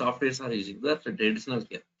 these softwares are using. That's the traditional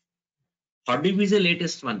here. Hadoop is the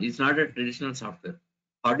latest one. It's not a traditional software.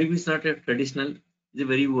 Hadoop is not a traditional. It's a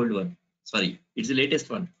very old one. Sorry, it's the latest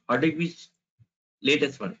one. Hadoop is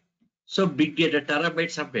latest one. So big data,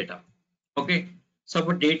 terabytes of data. Okay. So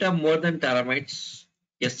for data more than terabytes,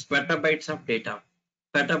 yes, petabytes of data,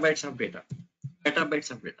 petabytes of data,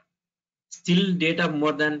 petabytes of data. Still data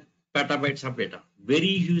more than petabytes of data.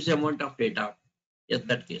 Very huge amount of data. Yes,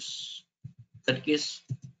 that case. That case,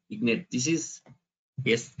 Ignite. This is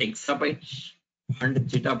yes, exabytes and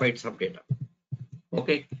zettabytes of data.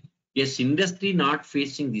 Okay. Yes, industry not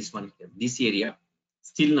facing this one here, this area.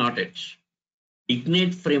 Still not yet.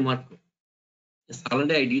 Ignite framework. Yes,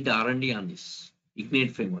 already I did R&D on this.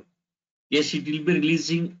 Ignite framework. Yes, it will be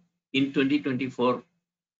releasing in 2024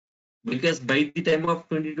 because by the time of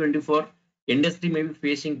 2024, industry may be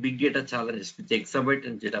facing big data challenges with exabyte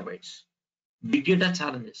and zettabytes. Big data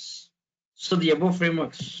challenges. So the above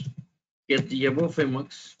frameworks, yes, the above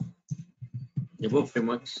frameworks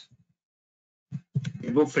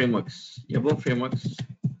above frameworks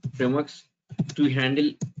to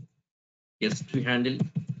handle, yes, to handle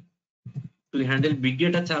big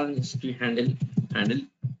data challenges, handle,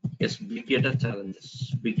 yes, big data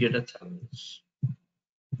challenges.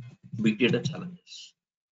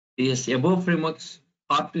 Yes, above frameworks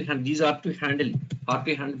are to handle, these are to handle,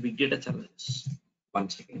 big data challenges. One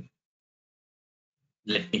second,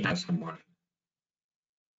 let me have some more.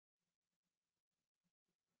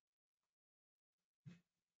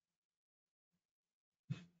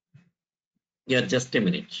 Yeah, just a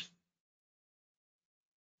minute.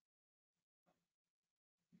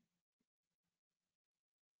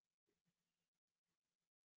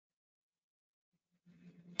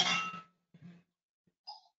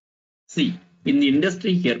 See, in the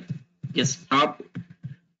industry here, yes, top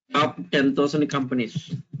 10,000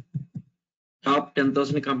 companies, top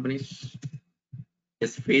 10,000 companies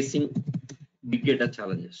is facing big data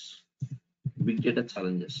challenges, big data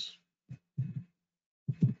challenges,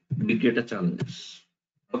 big data challenges.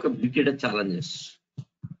 Okay, big data challenges.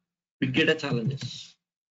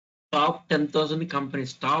 Top 10,000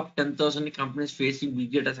 companies facing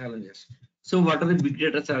big data challenges. So what are the big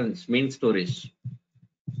data challenges? Main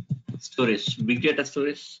big data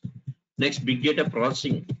storage. Next, big data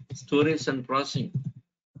processing, storage and processing.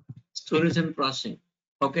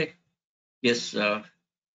 Okay, yes,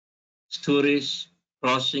 storage,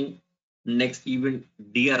 processing. Next, even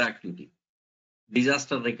DR activity,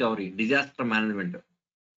 disaster recovery, disaster management.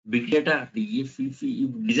 Big data, if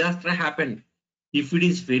disaster happened, if it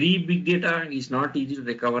is very big data, it's not easy to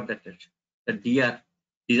recover that. The DR,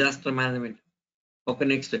 disaster management. Okay,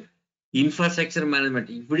 next, infrastructure management.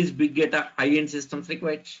 If it is big data, high-end systems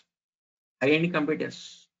required, high-end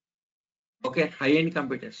computers. Okay, high-end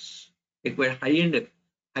computers require high-end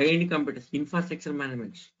computers, infrastructure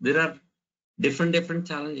management. There are different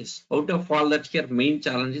challenges. Out of all that here, main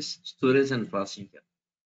challenges storage and processing here.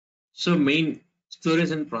 So main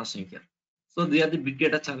storage and processing here. So they are the big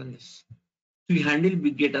data challenges. To handle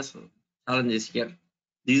big data challenges here,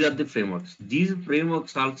 these are the frameworks. These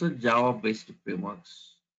frameworks also Java-based frameworks.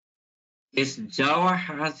 Yes, Java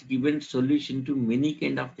has given solution to many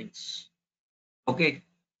kind of things. Okay,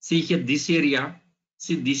 see here this area.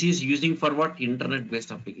 See, this is using for what? Internet-based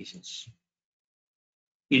applications.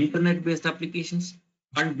 Internet-based applications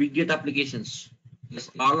and big data applications. Yes,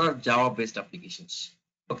 all are Java-based applications.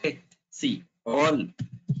 Okay, see all,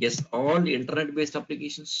 yes, all internet-based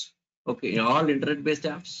applications. Okay, all internet-based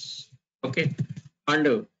apps. Okay,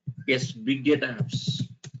 and yes, big data apps.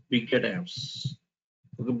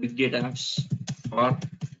 Okay, big data apps or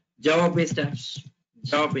Java-based apps,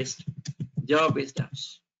 Java-based, Java-based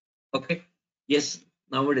apps. Okay, yes,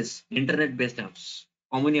 nowadays internet-based apps.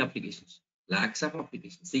 How many applications? Lakhs of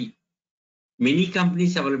applications. See, many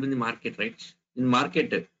companies available in the market, right? In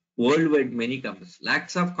market worldwide, many companies,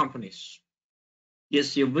 lakhs of companies.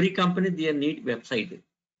 Yes, every company they need website,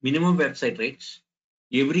 minimum website, right?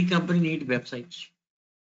 Every company need websites.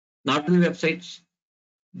 Not only websites,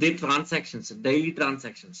 they transactions, daily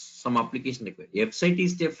transactions. Some application required. Website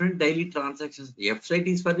is different. Daily transactions. The website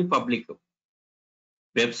is for the public.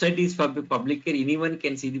 Website is for the public. Anyone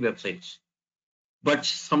can see the websites. But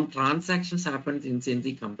some transactions happens inside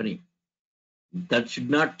the company that should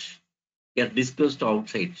not get disclosed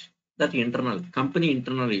outside. That internal company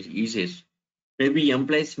internal uses. Maybe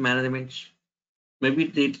employees management, maybe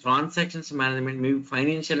the transactions management, maybe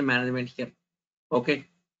financial management here. Okay,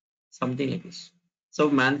 something like this. So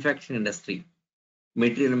manufacturing industry,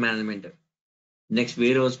 material management, next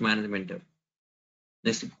warehouse management,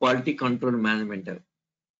 next quality control management,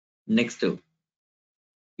 next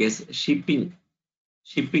yes shipping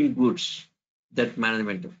goods, that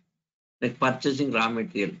management, like purchasing raw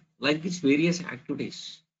material, like these various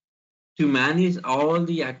activities. To manage all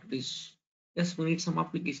the activities, yes, we need some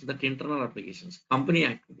applications, that internal applications, company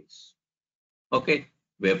activities. Okay,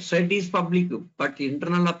 website is public, but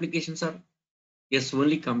internal applications are, yes,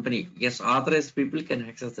 only company. Yes, authorized people can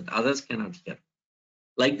access that, others cannot here.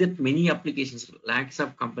 Like that, many applications, lakhs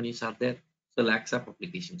of companies are there, so lakhs of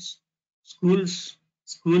applications. Schools,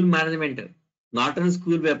 school management, not on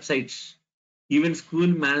school websites, even school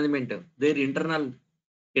management, their internal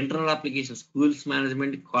applications, schools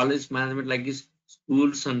management, college management, like this,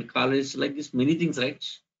 schools and college, like this, many things, right?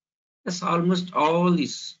 That's almost all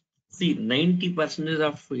this. See, 90%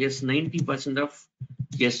 of, yes, 90% of,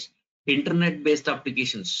 yes, internet-based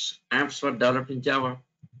applications, apps were developed in Java.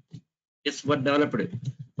 Yes, developed in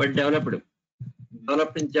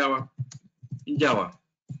Java,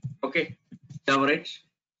 Okay, Java, right?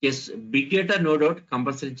 Yes, big data, no doubt,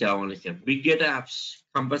 compulsory Java only here. Big data apps,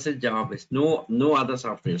 compulsory Java based. No other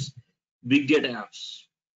softwares. big data apps,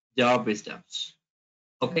 Java based apps.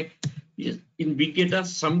 Okay. Yes. In big data,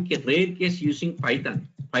 some rare case using Python.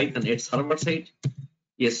 Python at server side.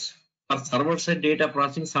 Yes. For server side data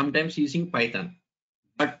processing, sometimes using Python.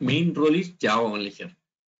 But main role is Java only here.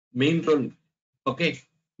 Main role. Okay.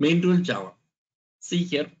 Main role Java. See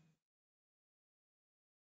here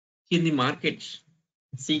in the markets.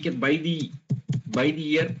 See here by the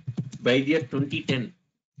year by the year 2010.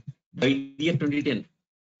 By the year 2010.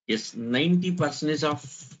 Yes, 90% of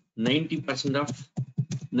 90% of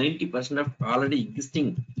 90% of already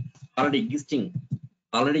existing already existing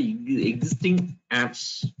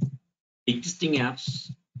apps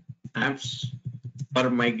are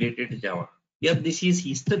migrated to Java. Yeah, this is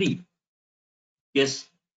history. Yes,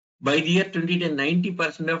 by the year 2010,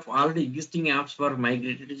 90% of already existing apps were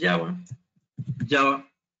migrated to Java. Java.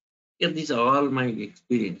 Yeah, these are all my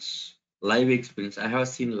experience, live experience. I have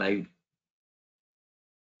seen live.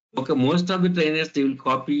 Okay, most of the trainers they will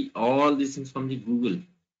copy all these things from the Google.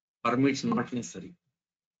 For me, it's not necessary.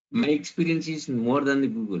 My experience is more than the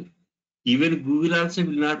Google. Even Google also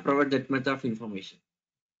will not provide that much of information.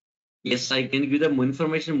 Yes, I can give them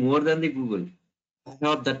information more than the Google. I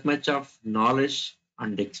have that much of knowledge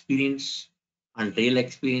and experience and real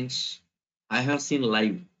experience. I have seen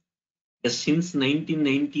live. Yes, since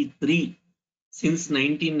 1993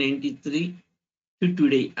 to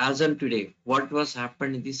today, as on today, what was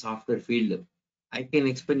happened in the software field. I can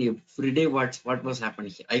explain every day what was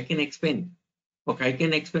happening here. I can explain. Okay, I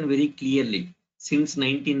can explain very clearly. Since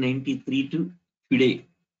 1993 to today,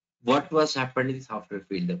 what was happening in the software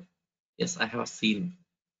field. Yes, I have seen.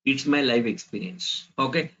 It's my life experience.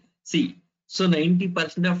 Okay. See, so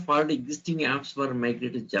 90% of all the existing apps were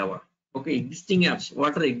migrated to Java. Okay, existing apps.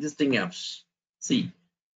 What are existing apps? See,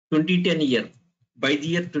 2010 year. By the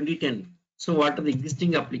year 2010. So what are the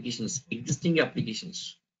existing applications? Existing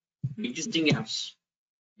applications. Existing apps.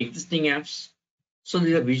 Existing apps. So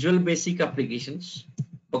these are Visual Basic applications.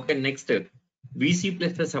 Okay, next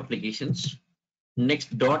VC++ applications.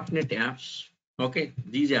 Next .NET apps. Okay,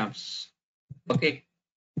 these apps. Okay,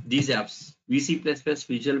 these apps, VC++,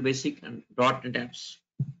 Visual Basic, and .NET apps.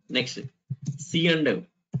 Next, C and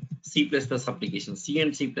C++ applications, C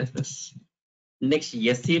and C++. Next,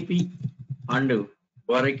 SAP and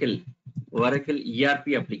Oracle ERP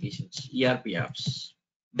applications, ERP apps.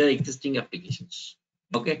 The existing applications.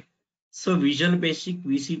 Okay, so Visual Basic,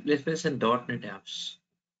 VC++, and .NET apps.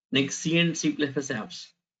 Next, C and C++ apps,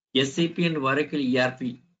 SAP and Oracle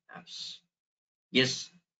ERP apps. Yes,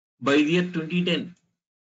 by the year 2010.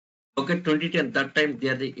 Okay, 2010, that time they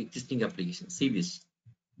are the existing applications. See this.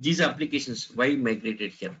 These applications, why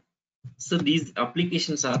migrated here? So these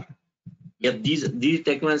applications are, yeah, these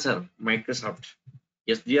technologies are Microsoft.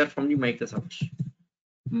 Yes, they are from the Microsoft.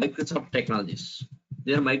 Microsoft technologies.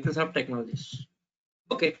 They are Microsoft technologies.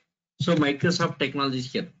 Okay. So Microsoft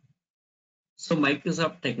technologies here. So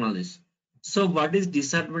Microsoft technologies. So what is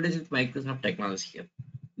disadvantage with Microsoft technologies here?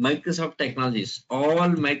 Microsoft technologies. All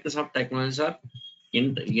Microsoft technologies are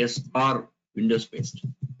in yes are Windows based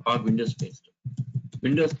or Windows based.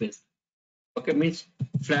 Windows based. Okay, means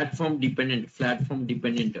platform dependent.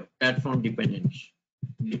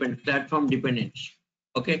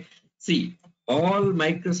 Okay, see all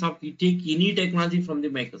Microsoft. You take any technology from the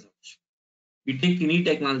Microsoft. You take any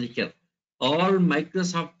technology here. All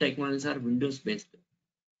Microsoft technologies are Windows based.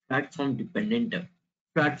 Platform dependent.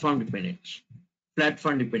 Platform dependent.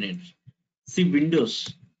 Platform dependent. See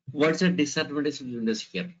Windows. What's the disadvantage of Windows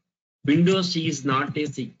here? Windows is not a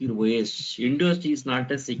secure OS. Windows is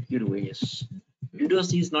not a secure OS.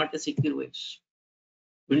 Windows is not a secure OS.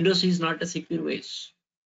 Windows is not a secure OS.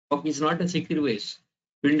 Okay, it's not a secure OS.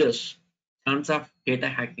 Windows, chance of data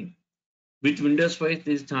hacking. With Windows 5,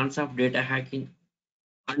 there is chance of data hacking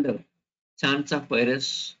and chance of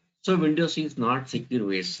virus. So Windows is not secure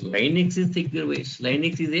OS. Linux is secure OS.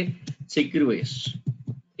 Linux is a secure OS.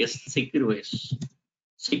 Yes, secure OS.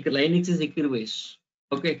 Linux is secure OS.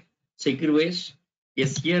 Okay, secure OS.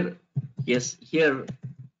 Yes, here. Yes, here.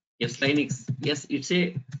 Yes, Linux. Yes, it's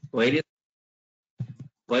a virus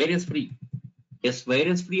virus free. Yes,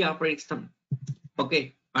 virus free operating system.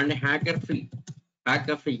 Okay, and hacker free.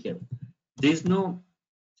 Hacker free here. There is no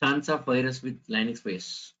chance of virus with Linux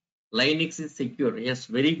base. Linux is secure. Yes,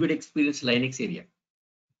 very good experience Linux area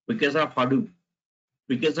because of Hadoop.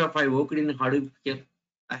 Because of I worked in Hadoop here,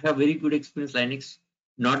 I have very good experience Linux.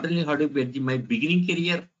 Not only Hadoop, but my beginning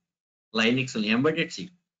career Linux only embedded C.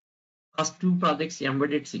 First two projects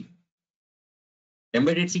embedded C.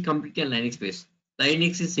 Embedded C completely on Linux based.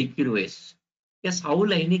 Linux is secure OS. Yes, how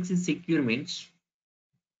Linux is secure means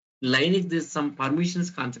Linux there's some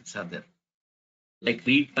permissions concepts are there. like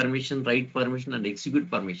read permission, write permission, and execute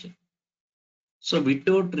permission. So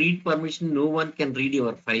without read permission, no one can read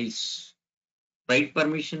your files. Write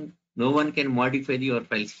permission, no one can modify your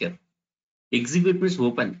files here. Execute means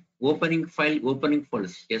open. Opening file, opening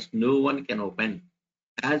files. Yes, no one can open.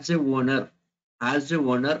 As a owner, as a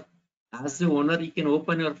owner, as a owner, you can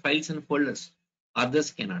open your files and folders.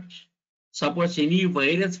 Others cannot. Suppose any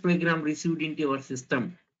virus program received into your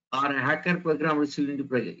system or a hacker program received into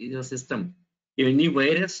your system, any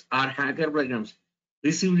virus or hacker programs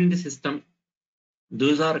received into system,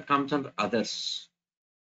 those are comes under others.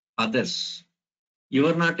 Others. You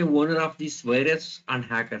are not a owner of this virus and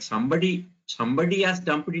hacker. Somebody has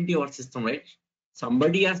dumped into your system, right?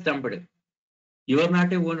 Somebody has dumped. You are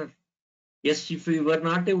not a owner. Yes, if you were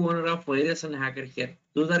not a owner of virus and hacker here,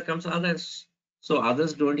 those are comes others. So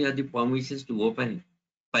others don't have the permissions to open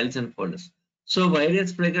files and folders. So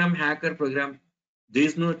virus program, hacker program, there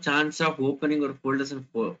is no chance of opening or folders and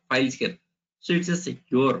files here. So it's a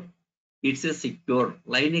secure. It's a secure.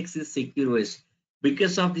 Linux is secure OS.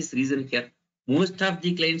 Because of this reason here, most of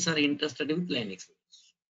the clients are interested with Linux.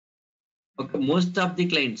 Okay, most of the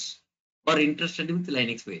clients are interested with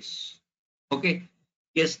Linux base. Okay,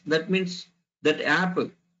 yes, that means that app,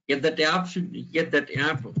 yeah, that app should get that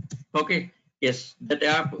app. Okay, yes, that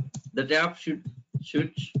app should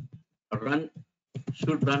run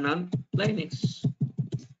should run on Linux.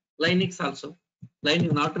 Linux also.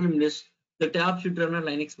 Linux not only this, the app should run on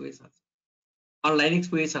Linux base also. On Linux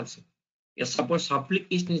base also. Yes, suppose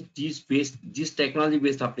application is these technology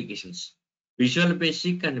based applications. Visual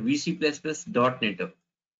Basic and VC++ .NET.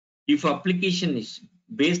 If application is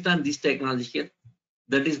based on this technology here,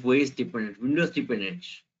 that is OS dependent, Windows dependent.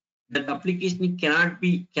 That application cannot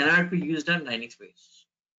be used on Linux base.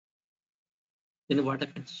 Then what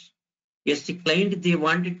happens? Yes, the client they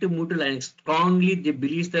wanted to move to Linux. Strongly they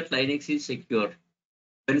believe that Linux is secure.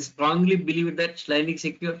 When strongly believe that Linux is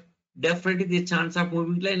secure, definitely the chance of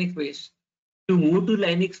moving to Linux base. To move to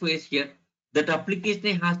Linux base here, that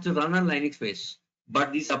application has to run on Linux base,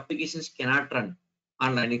 but these applications cannot run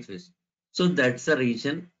on Linux base. So that's the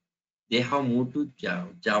reason they have moved to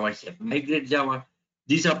Java here. Migrate Java.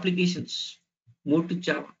 These applications move to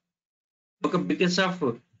Java. Okay, because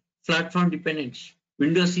of platform dependence.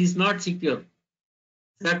 Windows is not secure.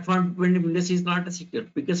 Platform dependent Windows is not secure.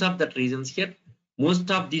 Because of that reasons here, most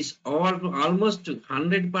of these, almost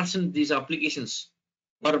 100% these applications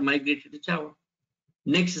are migrated to Java.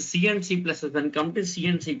 Next, C and C++. When come to C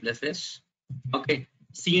and C++, okay,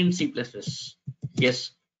 C and C++.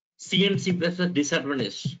 Yes, C and C++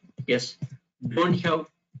 disadvantage. Yes, don't have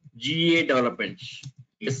GA development.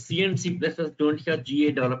 Yes, C and C++ don't have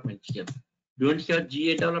GA development here. Don't have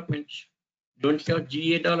GA development. Don't have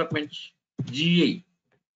GA development. GA,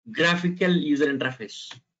 graphical user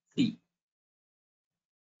interface. See,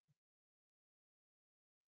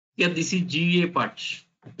 here this is GA part.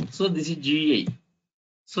 So this is GA.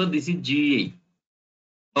 So this is GA.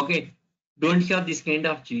 Okay, don't have this kind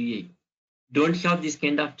of GA. Don't have this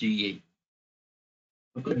kind of GA.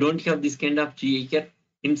 Okay, don't have this kind of GA here.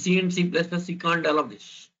 In C and C++, you can't develop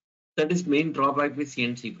this. That is main drawback with C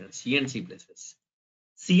and C++. C and C++.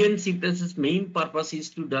 C and C++'s main purpose is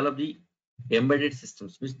to develop the embedded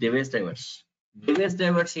systems, which device drivers. Device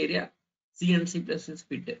drivers area, C and C++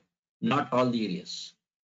 fit. Not all the areas.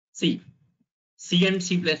 See, C and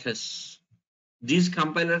C++. These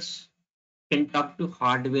compilers can talk to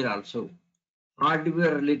hardware also.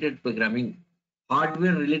 Hardware related programming.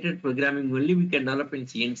 Hardware related programming only we can develop in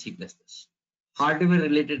C and C++. Hardware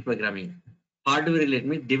related programming. Hardware related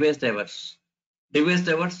means device drivers. Device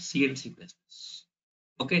drivers C and C++.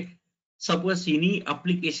 Okay. Suppose any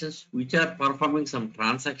applications which are performing some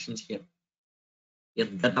transactions here. Yeah,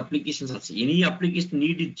 that applications also. Any application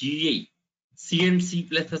need GA. C and C++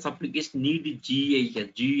 application need GA here.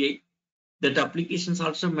 GA. That applications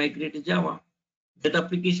also migrate to Java. That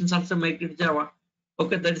applications also migrate to Java.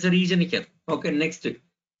 Okay, that is the reason here. Okay, next,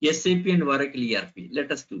 SAP and Oracle ERP.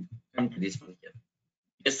 Let us come to this one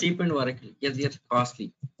here. SAP and Oracle, yes, they are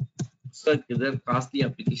costly. So they're costly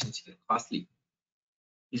applications here. Costly.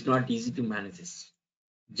 It's not easy to manage this.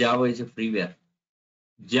 Java is a freeware.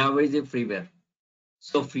 Java is a freeware.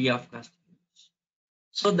 So free of cost.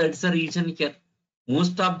 So that's the reason here.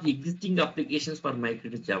 Most of the existing applications were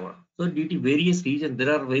migrated to Java. So due to various reasons,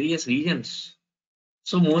 there are various reasons.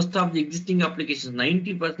 So most of the existing applications,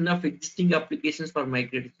 90% of existing applications were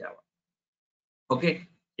migrated to Java. Okay,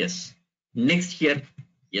 yes. Next here,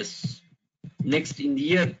 yes. Next in the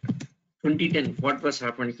year 2010, what was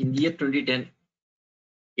happening in the year 2010?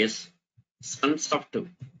 Yes, Sunsoft.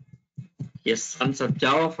 Yes, Sunsoft,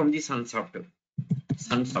 Java from the Sunsoft.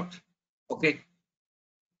 Sunsoft. Okay,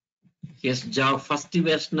 Yes, Java, first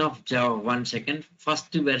version of Java, 1 second.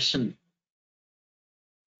 First version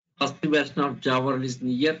of Java released in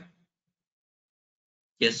the year.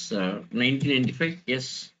 Yes, 1995.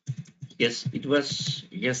 Yes, yes, it was.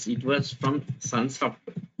 Yes, it was from Sunsoft.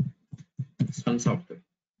 Sunsoft.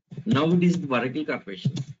 Now it is the Oracle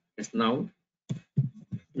Corporation. Yes, now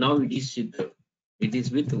it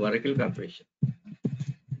is with Oracle Corporation.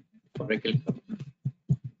 Oracle.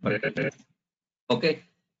 Oracle. Okay.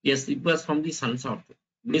 Yes, it was from the Sunsoft.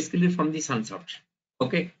 Basically from the Sunsoft.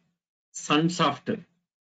 Okay. Sunsoft.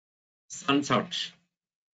 Sunsoft.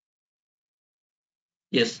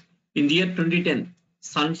 Yes. In the year 2010,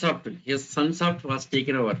 Sunsoft. Yes, Sunsoft was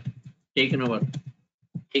taken over, taken over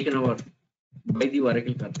by the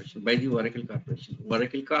Oracle Corporation. By the Oracle Corporation.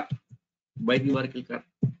 Oracle Corp. By the Oracle Corp.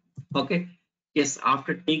 Okay. Yes,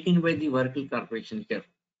 after taken by the Oracle Corporation here,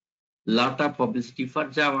 lot of publicity for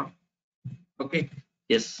Java. Okay.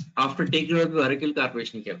 Yes, after taking over the Oracle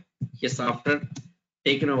Corporation here. Yes,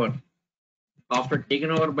 taken over, after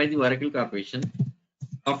taken over by the Oracle Corporation,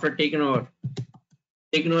 after taken over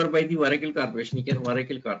by the Oracle Corporation here,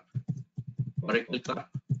 Oracle Corp, Oracle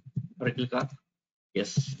Corp.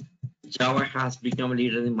 Yes, Java has become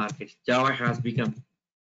leader in the market. Java has become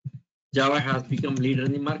leader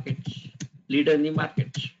in the market. Leader in the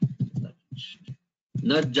market.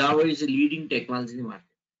 Now Java is a leading technology in the market.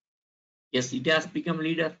 Yes, it has become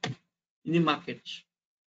leader in the market.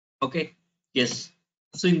 Okay. Yes.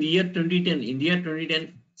 So in the year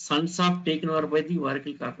 2010, Sunsoft taken over by the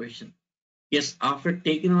Oracle Corporation. Yes, after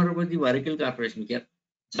taking over by the Oracle Corporation here,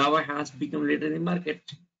 Java has become leader in the market.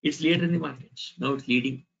 It's leader in the market. Now it's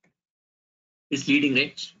leading. It's leading,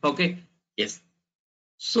 right? Okay. Yes.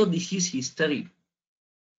 So this is history.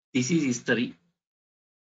 This is history.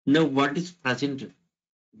 Now what is present?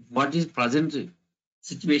 What is present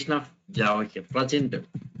situation of Java here? Present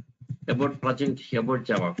about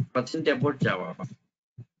Java. Present about Java.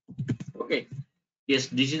 Okay. Yes,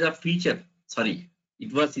 this is a feature. Sorry,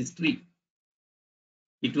 it was history.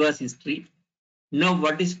 It was history. Now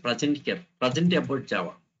what is present here? Present about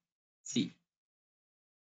Java. See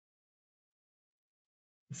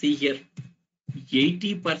here.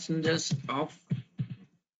 80% of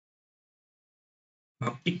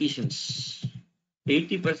applications.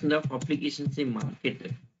 80% of applications in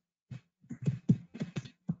market.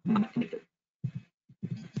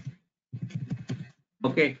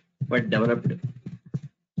 Okay, but developed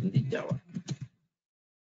in the Java.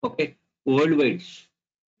 Okay, worldwide.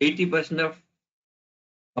 80% of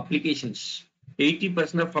applications.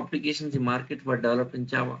 80% of applications in market were developed in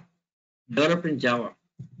Java. Developed in Java.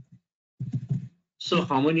 So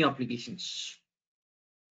how many applications?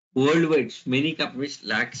 Worldwide, many companies,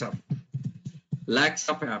 lakhs of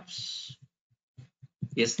apps.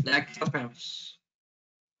 Yes, lakhs of apps.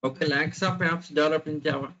 Okay, lakhs of apps developed in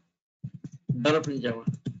Java. Developed in Java.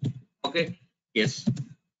 Okay, yes.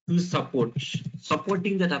 To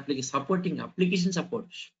supporting that application, supporting application support.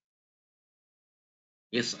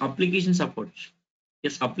 Yes, application support.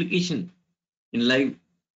 Yes, application in live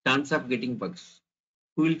chance of getting bugs.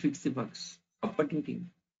 Who will fix the bugs? Supporting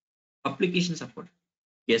team. Application support.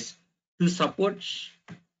 Yes, to support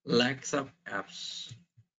lakhs of apps.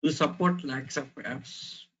 To support lakhs of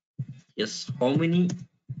apps. Yes, how many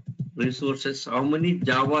resources, how many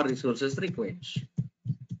Java resources required?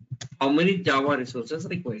 How many Java resources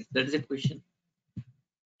required? That is a question.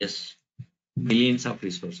 Yes, millions of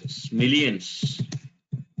resources.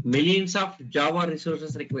 Millions of Java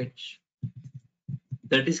resources required.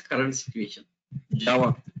 That is current situation.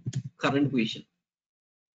 Java, current question.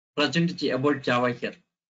 Present about Java here.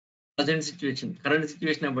 Present situation, current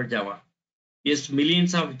situation about Java. Yes,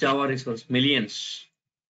 millions of Java resources. Millions.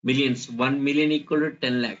 1 million equal to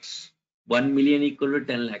 10 lakhs. 1 million equal to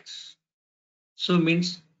 10 lakhs. So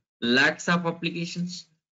means lakhs of applications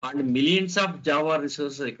and millions of Java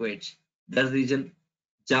resources required. That's the reason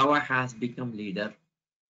Java has become leader.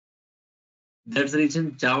 That's the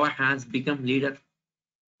reason Java has become leader.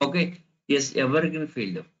 Okay. Yes, evergreen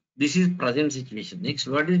field. This is present situation. Next,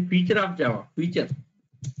 what is feature of Java? Feature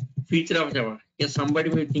of Java. Yes, somebody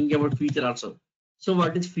will think about feature also. So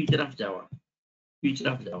what is feature of Java? Feature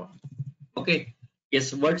of Java. Okay.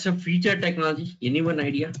 Yes, what's a feature technology? Anyone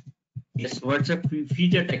idea? Yes, what's a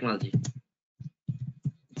feature technology?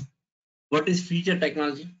 What is feature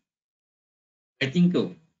technology? I think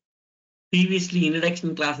previously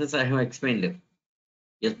introduction classes I have explained.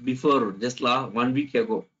 Yes, before just 1 week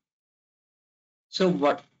ago. So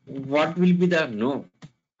what will be the no?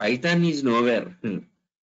 Python is nowhere.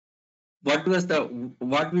 What will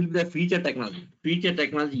be the feature technology? Feature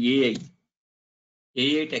technology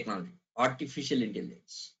AI technology, artificial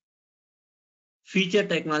intelligence. Feature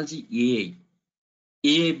technology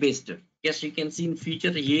AI based. Yes, you can see in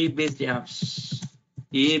future AI based apps.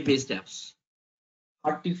 AI based apps.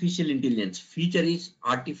 Artificial intelligence. Feature is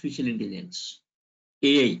artificial intelligence.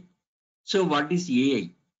 AI. So what is AI?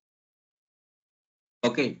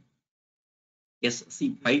 Okay. Yes, see,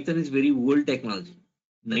 Python is very old technology.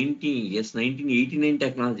 1989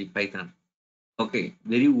 technology, Python. Okay,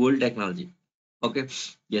 very old technology. Okay,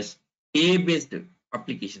 yes, AI-based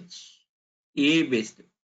applications. AI-based.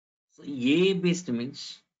 So AI-based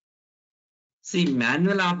means, see,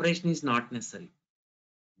 manual operation is not necessary.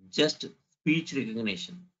 Just speech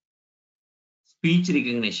recognition. Speech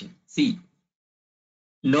recognition. See,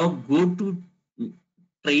 now go to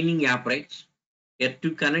training app, right?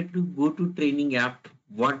 To connect to go to training app,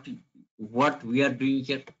 what we are doing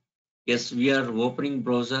here? Yes, we are opening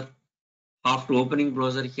browser. After opening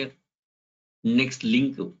browser here, next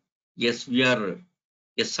link. Yes, we are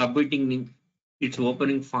submitting link. It's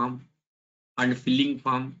opening form and filling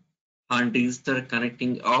form and register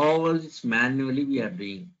connecting. All this manually we are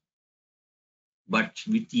doing. But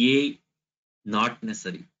with AI, not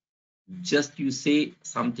necessary. Just you say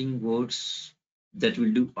something words that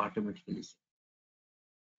will do automatically.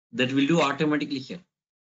 That will do automatically here.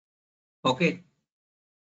 Okay.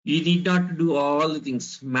 You need not do all the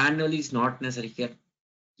things. Manually is not necessary here.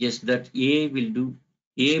 Yes, that AI will do.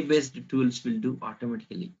 AI based tools will do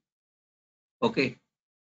automatically. Okay.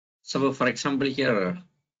 So for example here,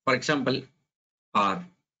 for example, or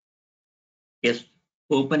yes,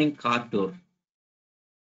 opening car door.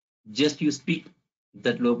 Just you speak,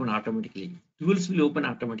 that will open automatically. Tools will open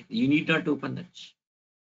automatically. You need not open that.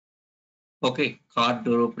 Okay, car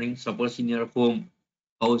door opening. Suppose in your home,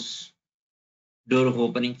 house, door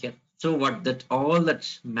opening here. So what that all that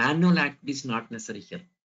manual act is not necessary here.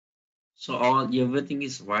 So all everything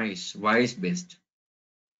is voice based.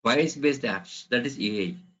 Voice based apps. That is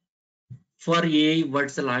AI. For AI,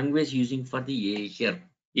 what's the language using for the AI here?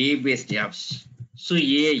 AI based apps. So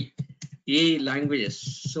AI languages.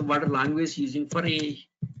 So what are language using for AI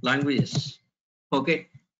languages? Okay.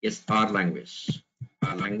 Yes, R language.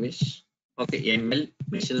 R language. Okay, ML,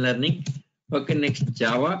 machine learning. Okay, next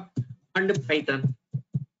Java and Python.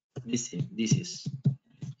 This is.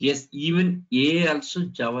 Yes, even AI also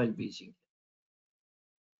Java will be using.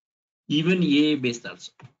 Even AI based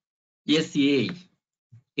also. Yes, AI.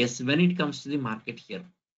 Yes, when it comes to the market here,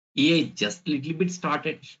 AI just little bit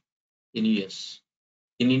started in US.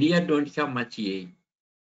 In India, don't have much AI.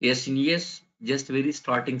 Yes, in US, just very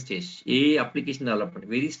starting stage. AI application development,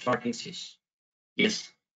 very starting stage.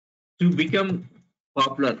 Yes, to become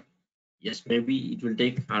popular. Yes, maybe it will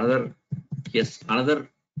take another. Yes, another.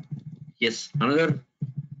 Yes, another.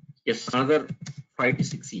 Yes, another 5 to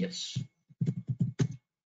 6 years.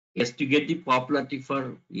 Yes, to get the popularity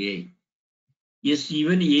for AI. Yes,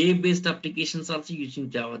 even AI-based applications also using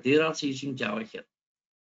Java. They are also using Java here.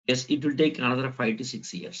 Yes, it will take another 5 to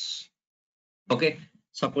 6 years. Okay,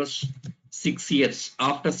 suppose 6 years.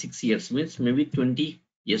 After 6 years means maybe 20.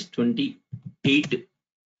 Yes, 28.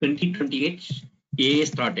 2028. AI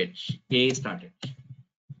started. AI started.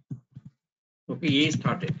 Okay, AI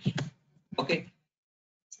started. Okay,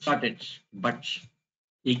 started. But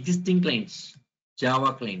existing clients,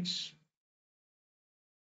 Java clients,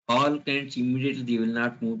 all clients immediately they will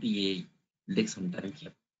not move to AI. It will take some time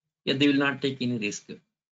here. Yeah, they will not take any risk.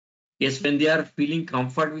 Yes, when they are feeling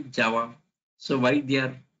comfort with Java, so why they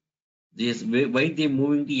are yes, why they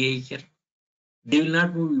moving to AI here? They will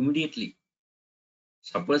not move immediately.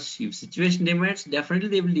 Suppose if situation demands, definitely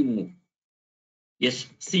they will move. Yes,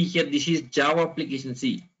 see here, this is Java application.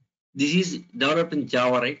 See, this is developed in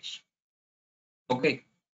Java, right? Okay.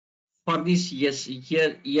 For this, yes,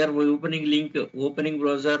 here we opening link, opening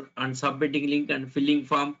browser and submitting link and filling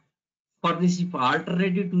form. For this, if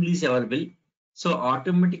alternative tool is available, so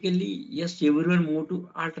automatically, yes, everyone move to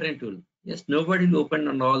alternative tool. Yes, nobody will open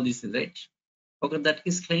on all this, right? Okay, that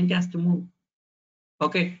is client has to move.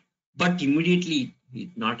 Okay, but immediately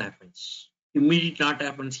it not happens. Immediately not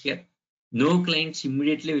happens here. No clients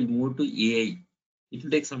immediately will move to AI. It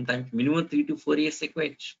will take some time, minimum 3 to 4 years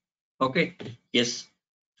required. Okay, yes,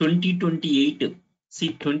 2028.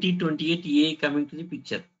 See, 2028 AI coming to the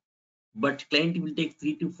picture, but client will take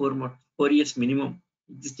 3 to 4 years minimum.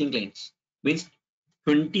 Existing clients means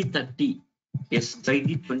 2030. Yes, by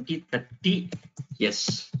the 2030.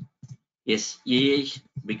 Yes, yes, AI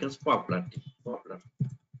becomes popular.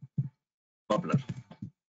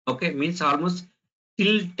 Okay, means almost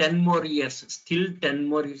still 10 more years. Still 10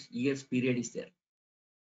 more years period is there.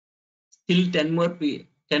 Still 10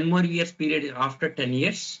 more years period after 10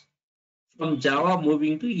 years from Java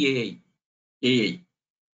moving to AI. AI.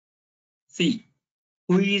 See,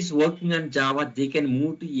 who is working on Java, they can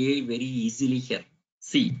move to A very easily here.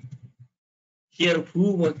 See, here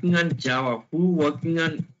who working on Java, who working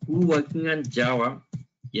on Java,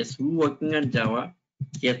 yes, who working on Java,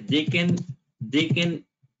 yes, they can, they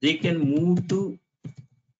can move to,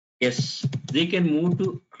 yes, they can move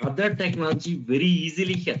to other technology very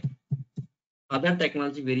easily here. Other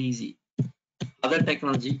technology very easy. Other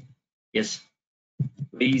technology, yes,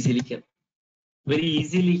 very easily here. Very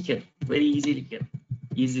easily here. Very easily here.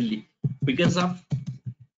 Easily. Because of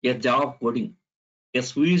your Java coding.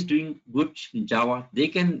 Yes, who is doing good in Java, they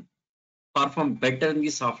can perform better in the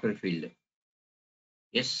software field.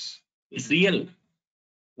 Yes, it's real.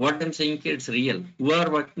 What I'm saying here, it's real. Who are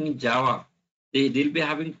working in Java, they'll be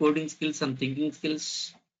having coding skills and thinking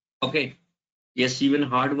skills. Okay. Yes, even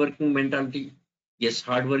hard working mentality. Yes,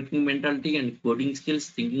 hard working mentality and coding skills,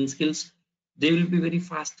 thinking skills, they will be very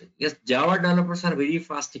fast. Yes, Java developers are very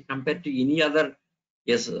fast compared to any other,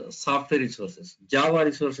 yes, software resources. Java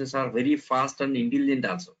resources are very fast and intelligent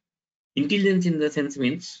also. Intelligence in the sense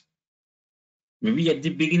means maybe at the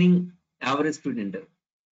beginning average student.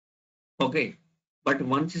 Okay, but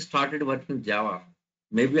once you started working Java,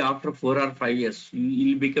 maybe after 4 or 5 years,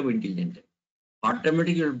 you will become intelligent.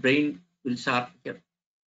 Automatically your brain will start here.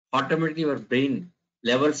 Automatically your brain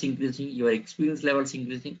levels increasing, your experience levels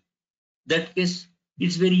increasing. That case,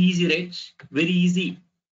 it's very easy, right? Very easy.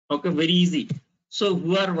 Okay, very easy. So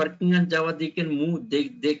who are working on Java, they can move,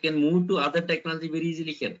 they can move to other technology very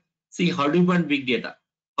easily here. See Hadoop and big data.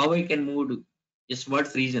 How I can move to, yes,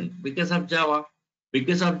 what's reason? Because of Java.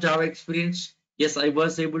 Because of Java experience, yes, I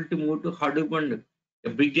was able to move to Hadoop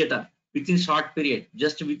and big data within short period,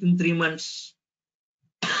 just within 3 months.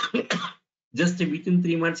 Just within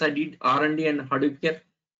 3 months, I did R&D and Hadoop here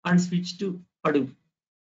and switched to Hadoop.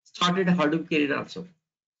 Started Hadoop career also.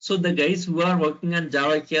 So the guys who are working on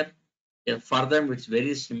Java here, yeah, for them it's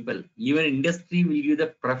very simple. Even industry will give the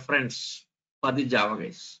preference for the Java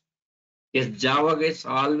guys. Yes, Java guys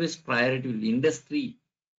always priority will industry.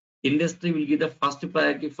 Industry will give the first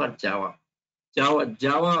priority for Java.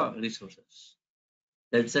 Java resources.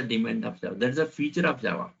 That's the demand of Java. That's the feature of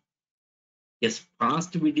Java. Yes,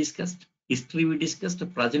 past we discussed, history we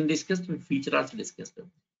discussed, present discussed, and future also discussed.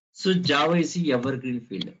 So Java is the evergreen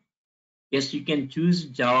field. Yes, you can choose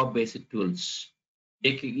Java based tools.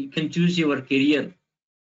 You can choose your career.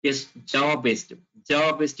 Yes, Java based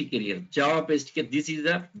career. Java based career. This is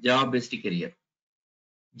the Java based career.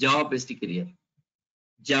 Java based career.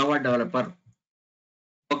 Java developer.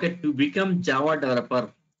 Okay, to become Java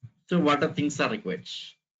developer. So what are things are required?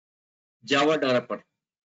 Java developer.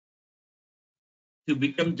 To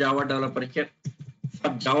become Java developer here. For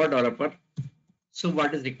Java developer, so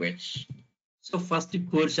what is required? So first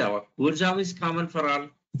core Java. Core Java is common for all.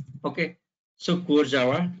 Okay. So core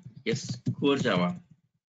Java. Yes, core Java.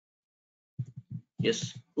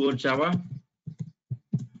 Yes, core Java.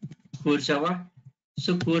 Core Java.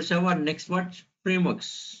 So core Java. Next what?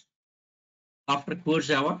 Frameworks. After core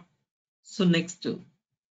Java. So next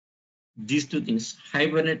these two things,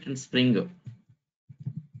 Hibernate and Spring.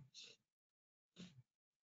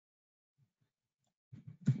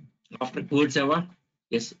 After core Java.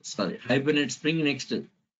 Yes, sorry. Hibernate Spring next.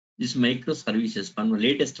 This microservices. One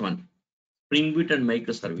latest one. Spring Boot and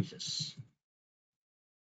microservices.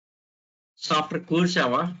 So after core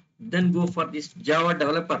Java, then go for this Java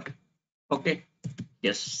developer. Okay.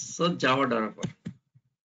 Yes. So Java developer.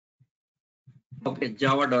 Okay.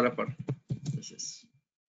 Java developer. This is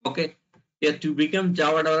okay. Yeah. To become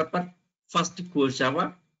Java developer, first core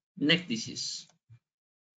Java. Next this is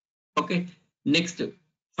okay. Next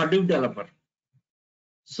Hadoop developer.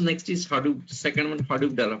 So next is Hadoop. Second one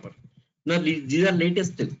Hadoop developer. Now these are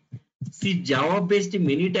latest. See Java based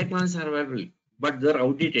many technologies are available, but they're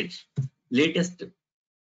outdated. Latest.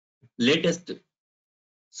 Latest.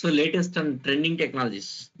 So latest and trending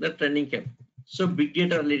technologies, the trending cap. So big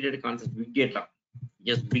data related concept, big data.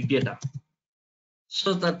 Yes, big data.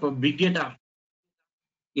 So that for big data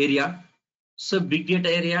area, so big data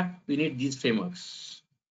area, we need these frameworks.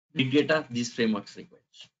 Big data, these frameworks required.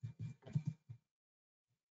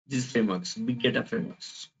 These frameworks, big data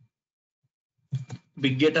frameworks.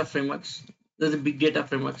 Big data frameworks. There's a big data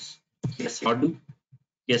frameworks. Yes, Hadoop.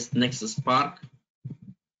 Yes, next is Spark.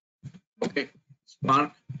 Okay,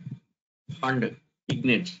 Spark and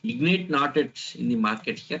Ignite. Ignite not yet in the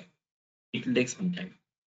market here. It will take some time.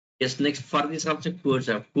 Yes, next for this also core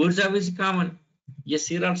Java. Core Java is common. Yes,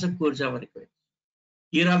 here also core Java required.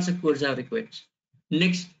 Here also core Java required.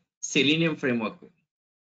 Next, Selenium framework.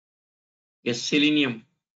 Yes, Selenium.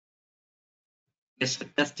 Yes,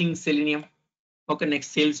 testing Selenium. Okay,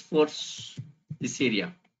 next Salesforce. This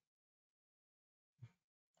area.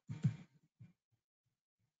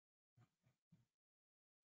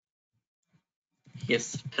 Yes,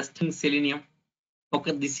 testing Selenium.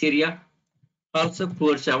 Okay, this area also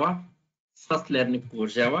core Java. First learning core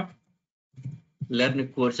Java. Learning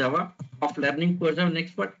core Java. Of learning core Java,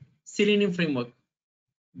 next what? Selenium framework.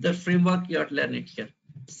 The framework you have to learn it here.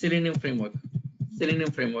 Selenium framework.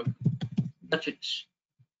 Selenium framework. That's it.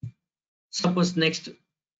 Suppose next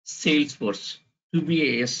Salesforce. To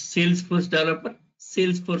be a Salesforce developer,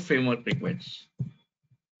 Salesforce framework requires.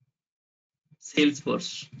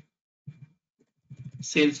 Salesforce.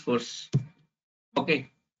 Salesforce. Okay.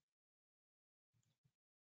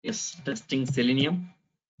 Yes, testing Selenium.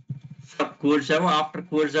 For core Java, after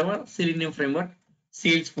core Java, Selenium framework,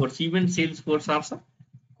 Salesforce, even Salesforce also,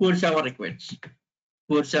 core Java requires.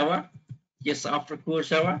 Core Java, yes, after core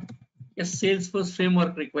Java, yes, Salesforce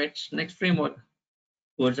framework requires. Next framework,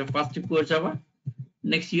 core Java, first core Java.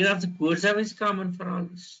 Next year also core Java is common for all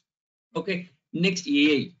this. Okay, next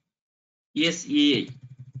AI. Yes, AI.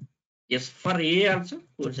 Yes, for AI also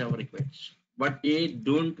core Java requires. But AI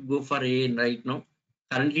don't go for AI right now.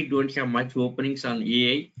 Currently don't have much openings on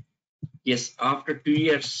AI. Yes, after 2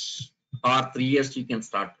 years or 3 years, you can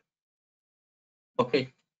start.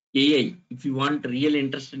 Okay, AI. If you want real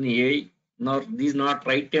interest in AI, now this is not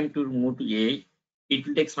right time to move to AI. It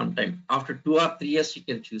will take some time. After 2 or 3 years, you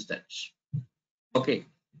can choose that. Okay.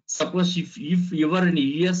 Suppose if you are in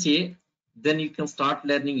USA, then you can start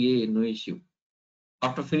learning AI, no issue.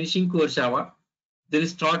 After finishing core Java, then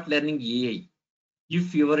start learning AI.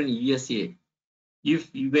 If you are in USA,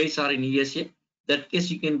 if you guys are in USA, that case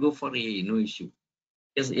you can go for AI, no issue.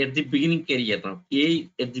 Yes, at the beginning career now. A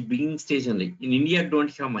at the beginning stage only. In India,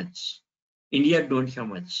 don't have much. India don't have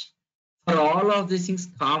much. For all of these things,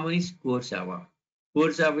 common is core Java.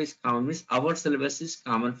 Core Java is common, means our syllabus is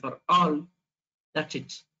common for all. That's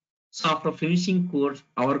it. So after finishing course,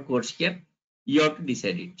 our course here, you have to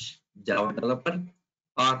decide it. Java developer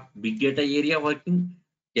or big data area working,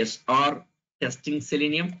 yes, or testing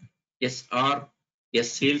Selenium, yes, or yes,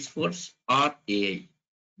 Salesforce or AI.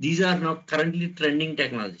 These are now currently trending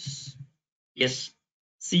technologies. Yes,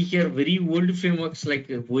 see here very old frameworks like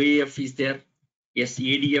OAF is there. Yes,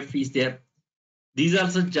 ADF is there. These are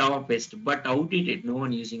also Java based, but outdated. No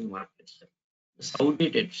one using market. It's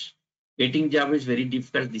outdated. Getting Java is very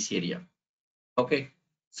difficult this area. Okay,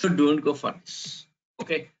 so don't go for this.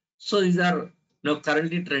 Okay, so these are now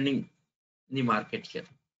currently trending in the market here.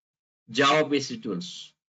 Java based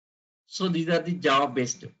tools. So these are the Java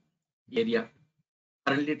based area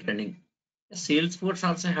currently trending. Salesforce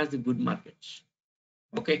also has the good markets.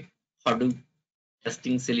 Okay, Hadoop,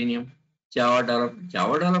 testing Selenium, Java development.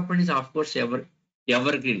 Java development is of course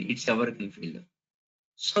evergreen. It's evergreen field.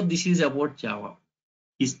 So this is about Java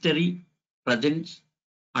history, present,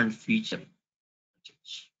 and future.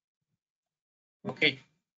 Okay.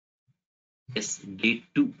 Yes, day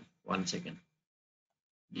two. One second.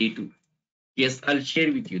 Day two. Yes, I'll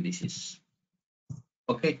share with you. This is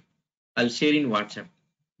okay. I'll share in WhatsApp.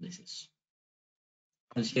 This is.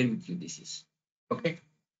 I'll share with you. This is okay.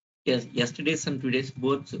 Yes, yesterday's and today's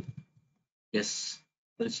both. Yes,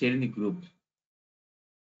 I'll share in the group.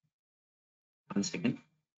 One second.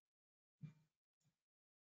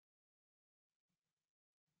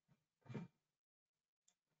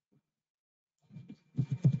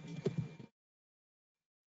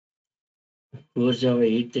 Core Java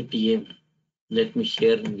 8:30 AM. Let me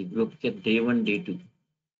share in the group here. Day one, day two.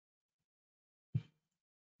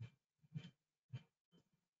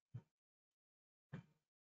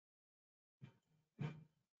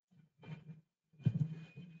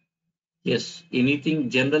 Yes, anything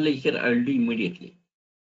generally here I'll do immediately.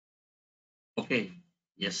 Okay.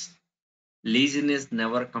 Yes. Laziness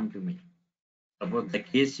never come to me. About the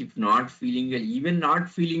case if not feeling well, even not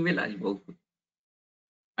feeling well, I'll go.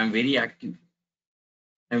 I'm very active.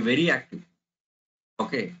 I'm very active.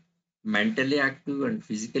 Okay. Mentally active and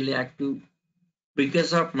physically active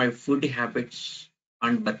because of my food habits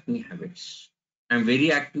and working habits. I'm very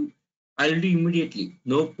active. I'll do immediately.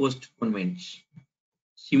 No postponements.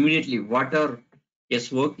 Immediately. Whatever yes,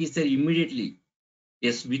 work is there immediately.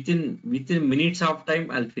 Yes, within minutes of time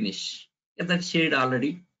I'll finish. Yeah, that's shared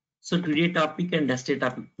already. So today topic and yesterday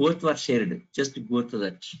topic both were shared. Just go to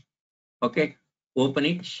that. Okay. Open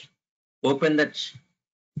it. Open that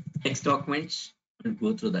text documents and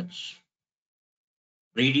go through that.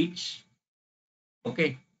 Read it.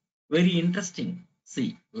 Okay. Very interesting.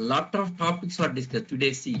 See, lot of topics were discussed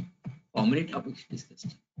today. See, how many topics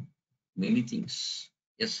discussed? Many things.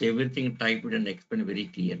 Yes, everything typed and explained very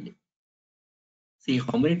clearly. See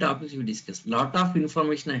how many topics we discussed. Lot of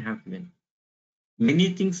information I have given. Many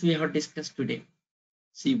things we have discussed today.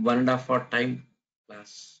 See, 1.5 hour time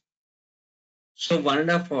class. So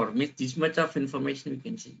 1.5 hour means this much of information we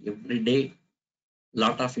can see every day,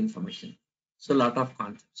 lot of information. So lot of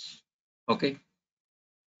concepts. Okay.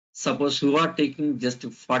 Suppose you are taking just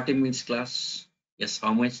 40 minutes class, yes,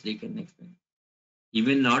 how much they can explain?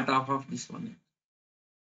 Even not half of this one.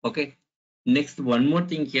 Okay. Next, one more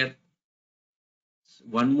thing here.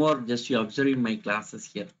 One more, just you observe in my classes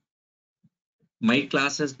here. My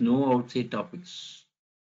classes, no outside topics,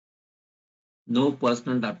 no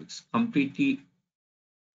personal topics, completely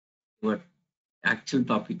what actual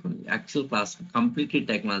topic only, actual class, completely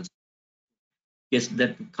technology. Yes,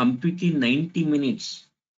 that completely 90 minutes.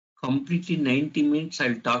 Completely 90 minutes,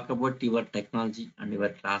 I'll talk about your technology and your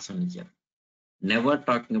class only here. Never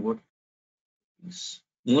talking about things.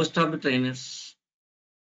 Most of the trainers,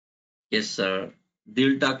 yes,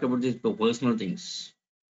 they'll talk about these personal things.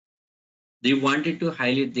 They wanted to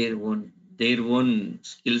highlight their own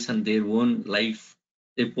skills and their own life,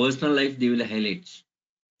 their personal life. They will highlight.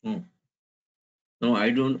 No, no,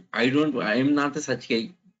 I am not a such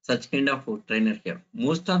kind of a trainer here.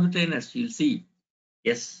 Most of the trainers you'll see,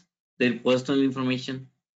 yes, their personal information.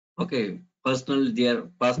 Okay, their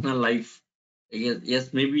personal life. Yes,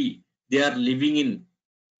 yes, maybe they are living in.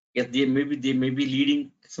 Yes, they may be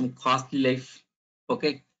leading some costly life.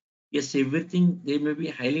 Okay, yes, everything they may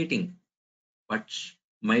be highlighting, but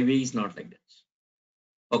my way is not like that.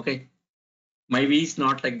 Okay, my way is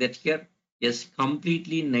not like that here. Yes,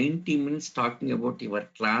 completely 90 minutes talking about your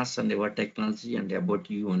class and your technology and about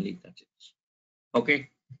you only. That's it. Okay.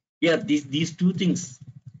 Yeah, these two things.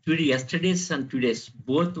 Today, yesterday's and today's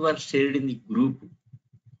both were shared in the group.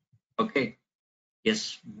 Okay.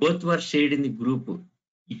 Yes, both were shared in the group.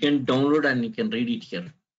 You can download and you can read it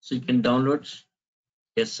here. So you can download.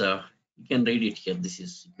 Yes, you can read it here. This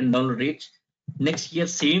is you can download it. Next here,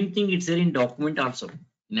 same thing. It's there in document also.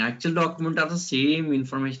 In actual document also, same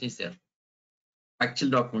information is there. Actual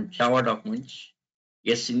document, Java document.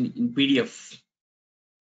 Yes, in PDF.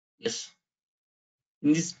 Yes,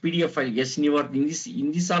 in this PDF file. Yes,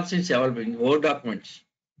 in this also it's available in Word documents.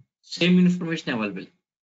 Same information available.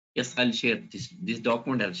 Yes, I'll share this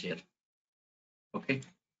document. I'll share. Okay,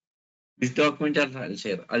 this document I'll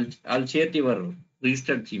share. I'll share to your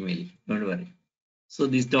registered Gmail. Don't worry. So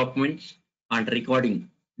these documents and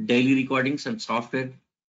recording, daily recordings and software,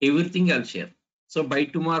 everything I'll share. So by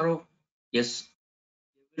tomorrow, yes,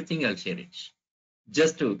 everything I'll share it.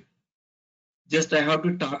 Just to just I have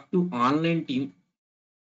to talk to online team.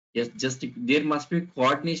 Yes, just there must be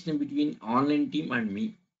coordination between online team and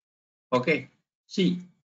me. Okay. See,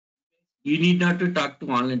 you need not to talk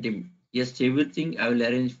to online team. Yes, everything I will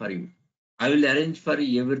arrange for you. I will arrange for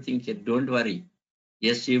you everything here. Don't worry.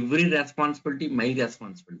 Yes, every responsibility, my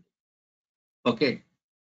responsibility. Okay.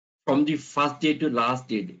 From the first day to last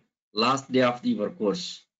day of the your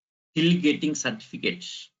course, till getting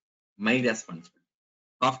certificates, my responsibility.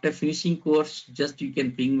 After finishing course, just you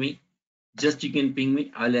can ping me. Just you can ping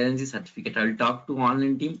me. I'll arrange the certificate. I'll talk to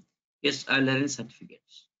online team. Yes, I'll arrange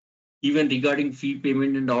certificates. Even regarding fee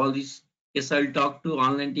payment and all this, yes, I'll talk to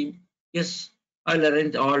online team. Yes, I'll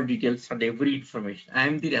arrange all details and every information. I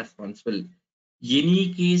am the responsible.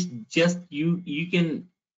 Any case, just you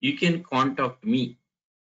can contact me.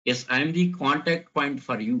 Yes, I am the contact point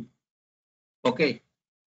for you. Okay.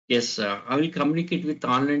 Yes, I will communicate with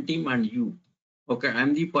online team and you. Okay, I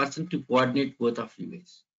am the person to coordinate both of you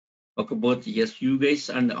guys. Okay, both yes, you guys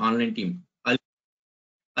and the online team.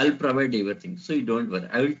 I'll provide everything. So you don't worry.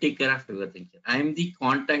 I will take care of everything. I am the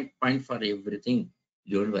contact point for everything.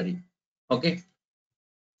 Don't worry. Okay.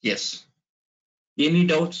 Yes. Any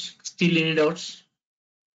doubts? Still any doubts?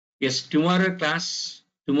 Yes. Tomorrow class.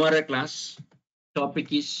 Tomorrow class.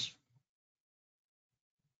 Topic is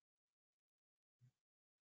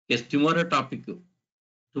yes. Tomorrow topic.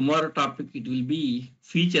 Tomorrow topic it will be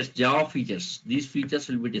features. Java features. These features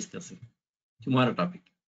will be discussing. Tomorrow topic.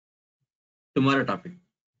 Tomorrow topic.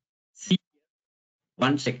 See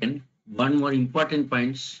 1 second. One more important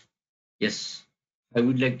points. Yes. I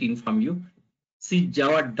would like to inform you. See,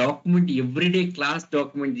 Java document, everyday class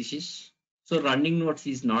document this is. So running notes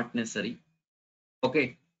is not necessary.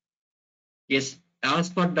 Okay. Yes, as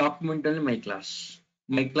per document only my class.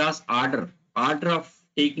 My class order of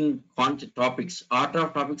taking content topics, order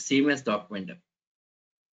of topics same as document.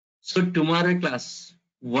 So tomorrow class,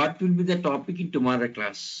 what will be the topic in tomorrow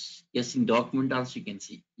class? Yes, in document also you can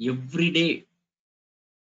see. Every day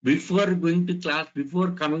before coming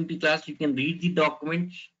to class, you can read the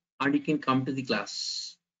document and you can come to the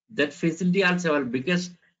class. That facility also available because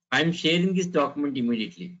I'm sharing this document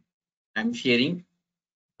immediately. I'm sharing.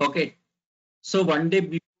 Okay. So one day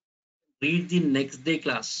read the next day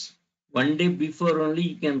class. One day before only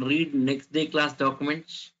you can read next day class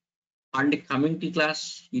documents, and coming to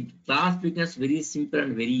class, class becomes very simple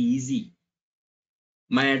and very easy.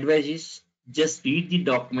 My advice is just read the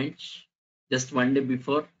documents just one day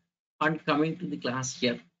before and coming to the class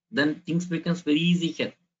here. Then things becomes very easy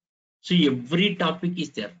here. So every topic is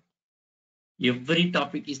there. Every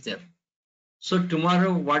topic is there. So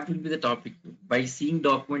tomorrow, what will be the topic? By seeing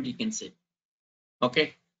document, you can say.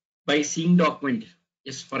 Okay. By seeing document.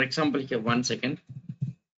 Yes, for example, here, 1 second.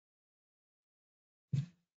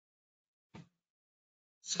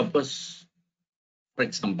 Suppose, for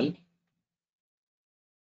example,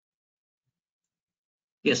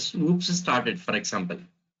 yes, oops started, for example.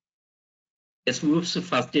 Yes, oops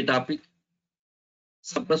first day topic.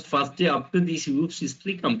 Suppose first day up to this oops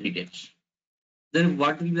history completed. Then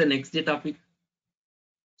what will be the next day topic?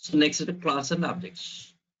 So next is the class and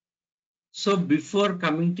objects. So before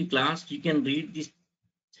coming to class, you can read this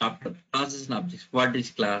chapter, classes and objects. What is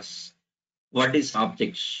class? What is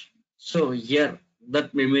objects? So here,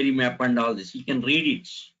 that memory map and all this, you can read it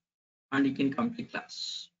and you can come to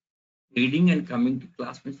class. Reading and coming to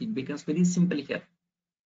class means it becomes very simple here.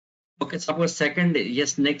 Okay, suppose second day,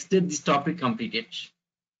 yes, next day this topic completed.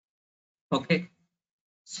 Okay,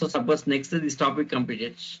 so suppose next day this topic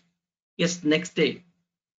completed. Yes, next day,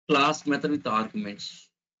 class method with arguments.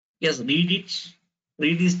 Yes, read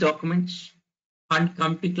these documents and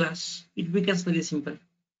come to class. It becomes very simple.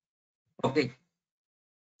 Okay,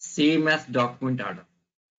 same as document order.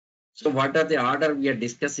 So what are the order we are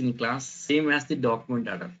discussing in class? Same as the document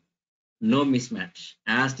order. No mismatch.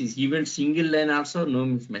 As is even single line also no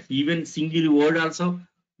mismatch. Even single word also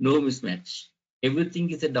no mismatch.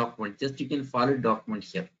 Everything is a document. Just you can follow document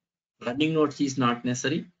here. Running notes is not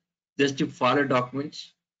necessary. Just to follow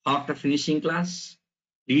documents. After finishing class,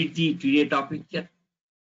 read the today topic here.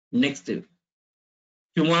 Next,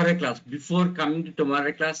 tomorrow class. Before coming to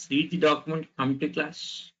tomorrow class, read the document, come to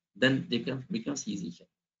class. Then it becomes easy here.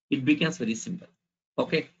 It becomes very simple.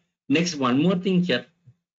 Okay. Next, one more thing here.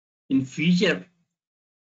 In future,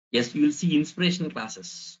 yes, you will see inspiration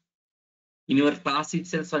classes. In your class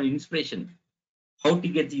itself on inspiration. How to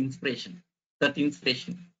get the inspiration. That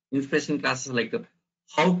inspiration. Inspiration classes like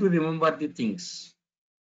how to remember the things.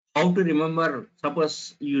 How to remember,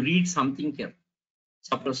 suppose you read something here.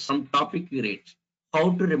 Suppose some topic you read.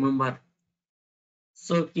 How to remember.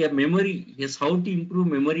 So here memory, yes, how to improve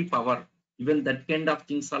memory power. Even that kind of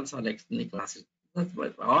things also like in the classes. That's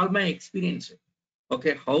all my experience.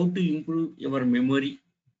 Okay, how to improve your memory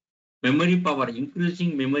power,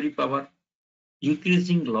 increasing memory power,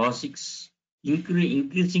 increasing logics,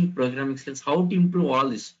 increasing programming skills. How to improve all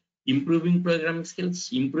this? Improving programming skills,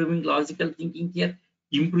 improving logical thinking here,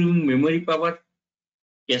 improving memory power.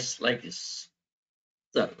 Yes, like this.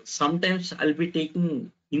 So sometimes I'll be taking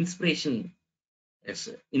inspiration. Yes,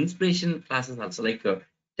 inspiration classes also like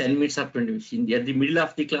 10 minutes or 20 minutes. At the middle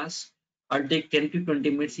of the class, I'll take 10 to 20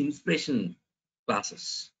 minutes inspiration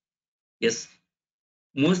classes. Yes,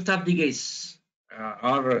 most of the guys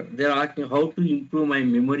are they're asking how to improve my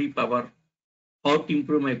memory power, how to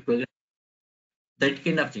improve my program, that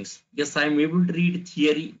kind of things. Yes, I'm able to read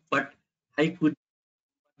theory, but I could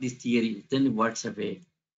this theory. Then what's a way?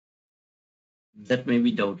 That may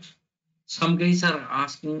be doubt. Some guys are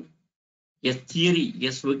asking, yes, theory,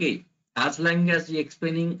 yes, okay. As long as the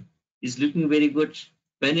explaining is looking very good.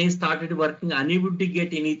 When I started working, unable to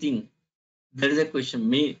get anything. There is a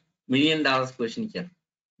question, $1 million question here.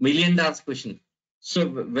 $1 million question. So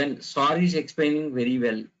when Sorry is explaining very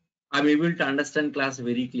well, I'm able to understand class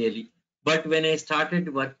very clearly. But when I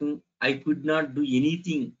started working, I could not do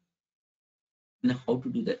anything in how to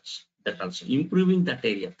do that. That also improving that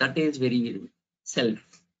area. That is very self.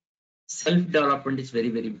 Self development is very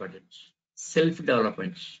important. Self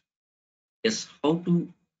development. Yes, how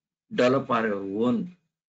to develop our own,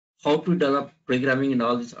 how to develop programming and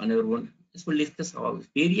all this on your own. This will discuss all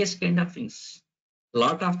various kind of things.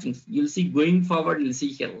 Lot of things. You'll see going forward, you'll see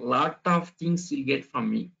here, lot of things you'll get from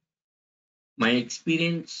me. My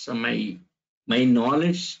experience, my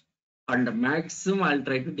knowledge, and the maximum I'll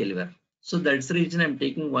try to deliver. So that's the reason I'm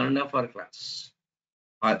taking 1.5 hour class.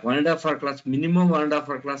 1.5 hour class, minimum 1.5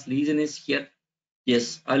 hour class. Reason is here.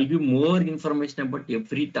 Yes, I'll give more information about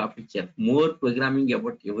every topic here, more programming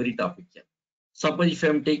about every topic here. Suppose if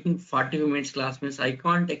I'm taking 45 minutes class means I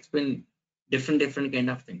can't explain different kind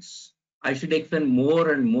of things. I should explain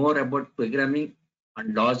more and more about programming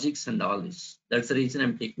and logics and all this. That's the reason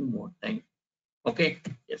I'm taking more time. Okay.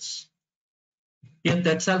 Yes. Yeah,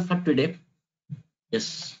 that's all for today.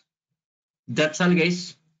 Yes. That's all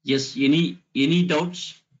guys. Yes. Any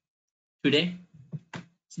doubts today?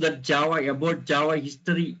 So that Java about Java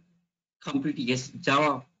history. complete, yes,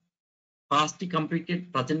 Java past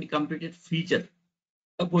completed, present completed, future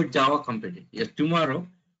about Java completed. Yes, tomorrow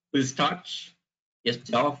we'll start, yes,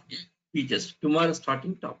 Java features. Tomorrow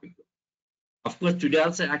starting topic. Of course, today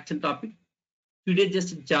also action topic. Today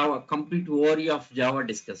just Java, complete overview of Java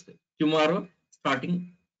discussed. Tomorrow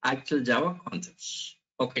starting actual Java concepts.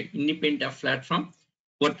 Okay, independent of platform,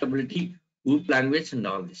 portability, group language and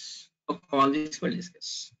all this. Okay, all this we'll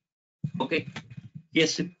discuss. Okay.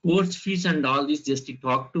 Yes, course fees and all this just to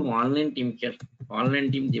talk to online team here. Online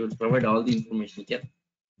team they will provide all the information here.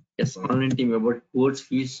 Yes, online team about course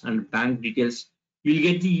fees and bank details. You'll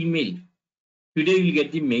get the email. Today you'll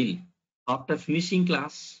get the mail. After finishing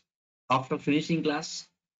class, after finishing class,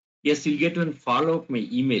 yes, you'll get one follow-up my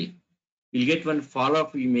email. You'll get one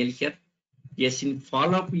follow-up email here. Yes, in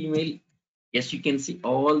follow-up email, yes, you can see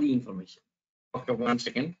all the information. Okay, 1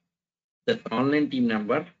 second. That online team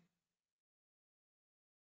number.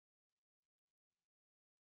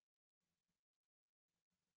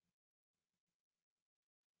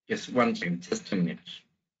 Yes, 1 second, just a minute.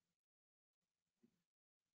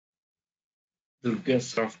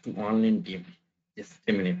 Durgasoft online team. Just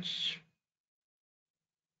a minute.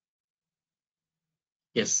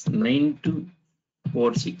 Yes,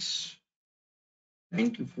 9246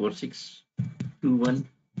 9246 21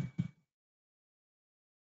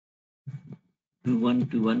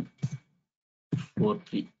 21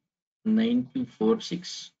 43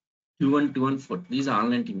 9246 21 These are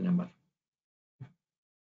online team number.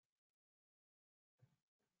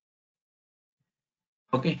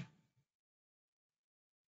 Okay.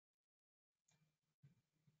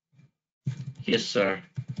 Yes, sir.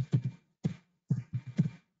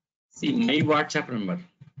 See my WhatsApp number.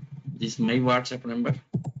 This is my WhatsApp number.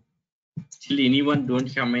 Still anyone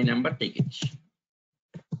don't have my number, take it.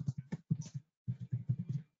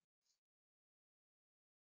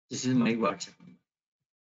 This is my WhatsApp number.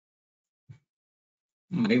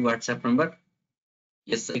 My WhatsApp number.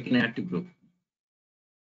 Yes, I can add to group.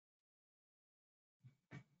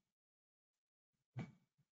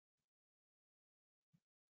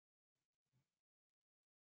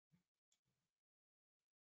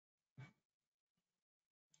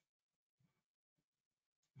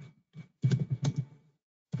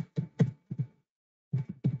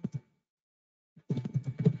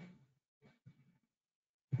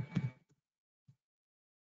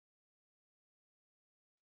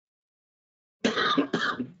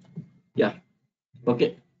 Yeah.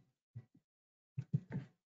 Okay.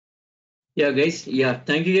 Yeah, guys. Yeah.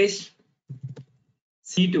 Thank you, guys.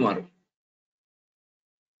 See you tomorrow.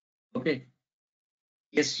 Okay.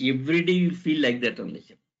 Yes, every day you feel like that only.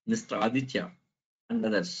 Mr. Aditya and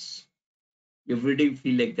others. Every day you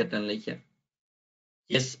feel like that only.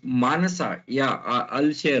 Yes, Manasa. Yeah,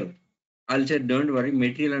 I'll share. I'll share. Don't worry.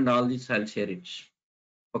 Material and all this, I'll share it.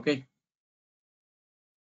 Okay.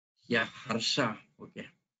 Yeah, Harsha. Okay.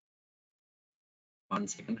 1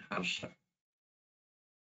 second. Harsha.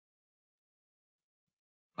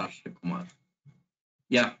 Harsha Kumar.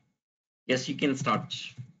 Yeah. Yes, you can start.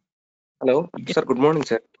 Hello, You can. sir. Good morning,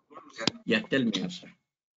 sir. Yeah, tell me, Harsha.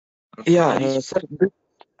 Harsha Yeah, Harish. sir.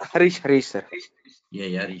 Harish, sir.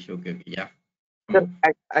 Yeah, Harish. Okay. Yeah. Sir,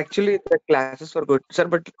 Hmm. actually, the classes were good, sir.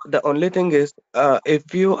 But the only thing is,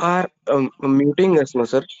 if you are muting us, no,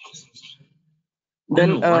 sir, No, then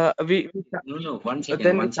no. One. No. then we One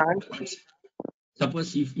second. can't.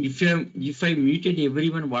 Suppose if I muted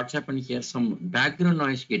everyone, what's happened here? Some background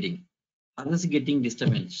noise getting, others getting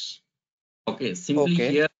disturbance. Okay, simply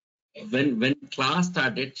Okay. here when class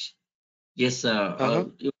started, yes, Uh-huh.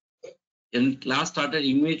 when class started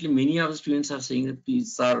immediately, many of the students are saying that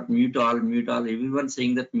please sir mute all. Everyone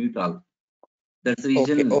saying that mute all. That's the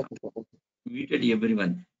Okay. reason Okay. muted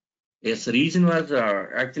everyone. Yes, reason was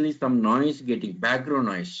actually some noise getting background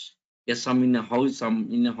noise. Yes, some in the house, some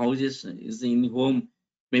in the houses is in home,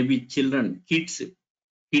 maybe children, kids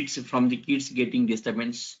from the kids getting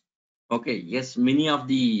disturbance. Okay, yes, many of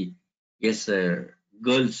the yes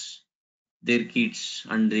girls, their kids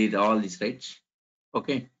and their all this right.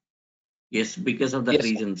 Okay, yes, because of that Yes, sir.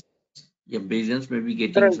 reasons, yeah, reasons maybe Sir,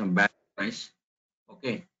 getting some bad noise.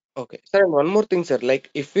 Okay, okay. Sir, and one more thing, sir. Like,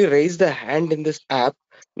 if we raise the hand in this app,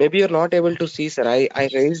 maybe you're not able to see, sir. I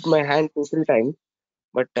raised my hand 2, 3 times,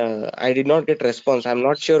 but I did not get response. I'm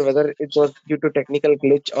not sure whether it was due to technical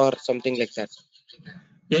glitch or something like that.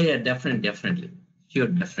 yeah, definitely, sure,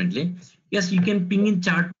 definitely. Yes, you can ping in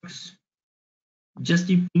chat box. Just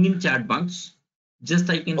you ping in chat box. Just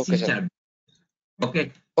I can Okay, see sir. chat.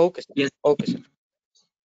 Okay, Okay, sir. yes, Okay, sir.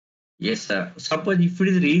 yes, sir. Suppose if it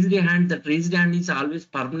is raised a hand, that raised hand is always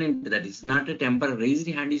permanent. That is not a temporary. Raised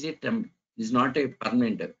hand is is not a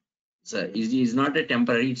permanent. is not a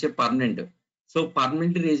temporary, it's a permanent. So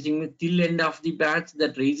permanent raising means till end of the batch,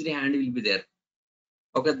 that raised hand will be there.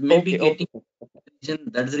 Okay, maybe Okay, okay, getting sir.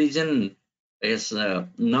 reason, that's the reason is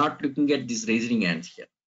not looking at this raising hands here.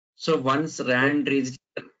 So once hand raised,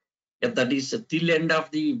 yeah, that is till end of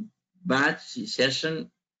the batch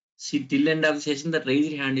session. See, till end of the session, that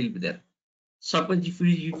raised hand will be there. Suppose if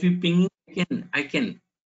you ping, I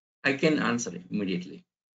can answer it immediately.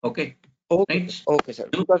 Okay, Okay, right? sir. Okay, sir.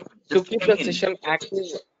 No, Because to just keep ping the in. session active,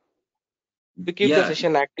 to keep the Yeah,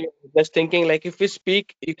 session active, just thinking like if we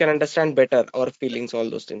speak, you can understand better our feelings, all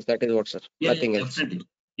those things. That is what, sir. yeah, Nothing else. definitely.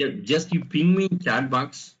 Yeah, just you ping me in chat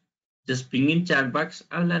box. Just ping in chat box.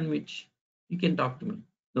 I'll unmute. You can talk to me.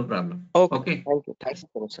 No problem. Okay, sir. Okay. Thank you. Thank you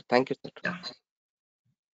so much, sir. Thank you, sir. Yeah.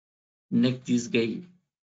 Next, this guy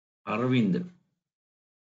Arvind.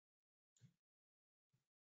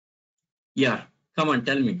 Yeah. Come on,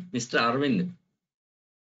 tell me, Mr. Arvind.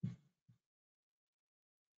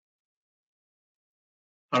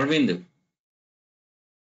 Arvind.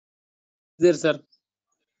 There, sir.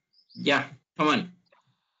 Yeah. Come on.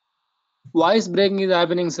 Voice breaking is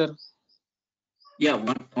happening, sir. Yeah.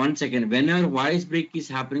 One second. Whenever voice break is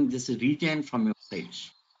happening, just rejoin from your side.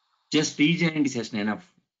 Just rejoin the session enough.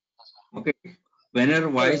 Okay. Whenever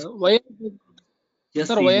voice, Why, just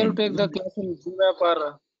sir? Why you rejoin. take the class in Zoom app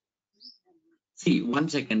or See, one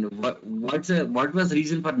second. What was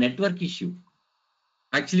reason for network issue?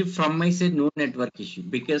 Actually, from my side, no network issue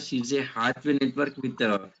because it's a hardware network with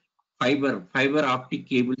fiber optic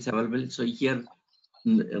cables available. So here,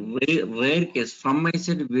 rare case from my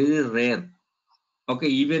side, very rare. Okay,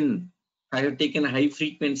 even I have taken high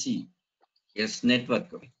frequency, yes, network.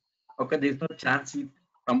 Okay, there's no chance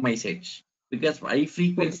from my side because high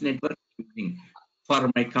frequency network I'm using for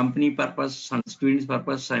my company purpose and students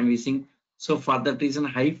purpose I'm using. So for that reason,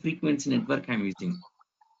 high frequency network I'm using.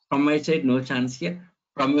 From my side, no chance here.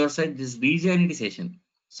 From your side, this rejoin the session.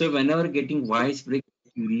 So whenever getting voice break,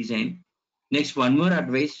 you rejoin. Next, one more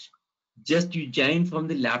advice: just you join from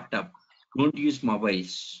the laptop. Don't use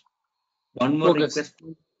mobiles. One more okay, request.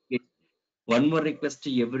 One more request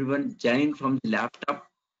to everyone: join from the laptop.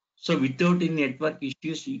 So without any network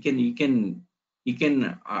issues, you can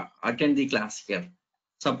attend the class here.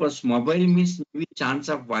 Suppose mobile means maybe chance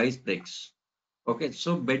of voice breaks. Okay,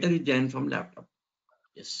 so better you join from laptop.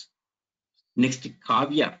 Yes. Next,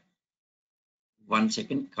 Kavya. One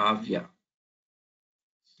second, Kavya.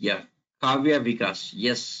 Yeah, Kavya Vikas.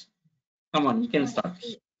 Yes. Come on, you can start.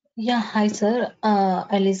 Yeah, hi sir.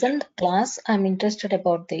 I listened class. I'm interested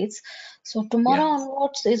about this. So tomorrow Yeah.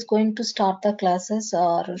 onwards is going to start the classes,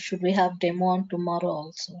 or should we have demo on tomorrow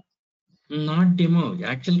also? Not demo,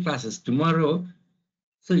 actual classes. Tomorrow.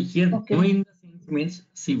 So here, Okay, demo in the sense means,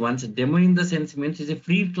 see, once a demo in the sense means is a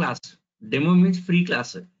free class. Demo means free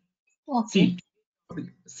class. okay, See,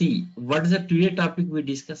 see, what is the today topic we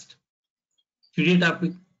discussed? Today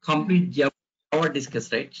topic complete Java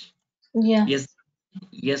discussed, right? yeah, Yes,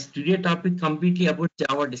 yes. Today topic completely about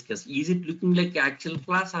Java discussed. Is it looking like actual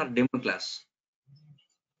class or demo class?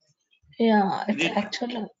 yeah. It's Today,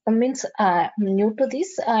 actual means I'm new to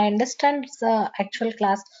this. I understand the actual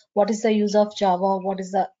class. What is the use of Java? What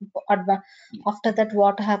is the after that?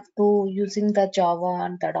 What I have to using the Java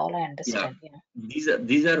and that all I yeah, understand. Yeah,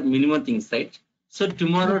 these are minimum things, right? So yeah.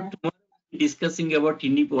 tomorrow we'll be discussing about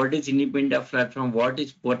what is independent platform, what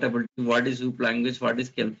is portability, what is hoop language, what is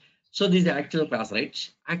scale. So this is actual class, right?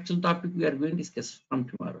 Actual topic we are going to discuss from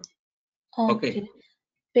tomorrow. Okay. Okay.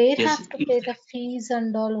 Where Yes. have to pay the fees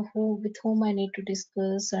and all? Who with whom I need to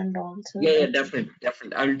discuss and also Yeah, yeah, that. definitely,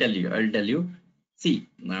 definitely. I'll tell you. I'll tell you. See,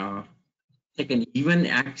 second, even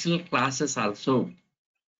actual classes also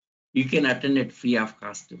you can attend at free of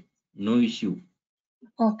cost. No issue.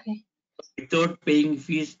 Okay, Without paying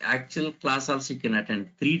fees, actual class also you can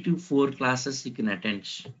attend. 3 to 4 classes you can attend.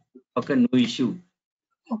 Okay, no issue.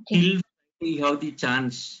 okay, Till you have the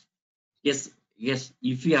chance. Yes, yes.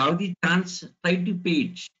 If you have the chance, try to pay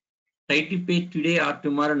it. Try to pay today or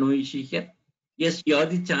tomorrow, no issue here. Yes, you have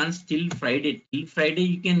the chance till Friday. Till Friday,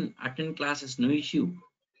 you can attend classes, no issue.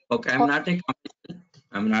 Okay, I'm not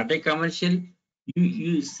a commercial.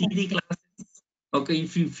 You see the okay, classes. Okay,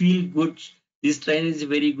 if you feel good, this trainer is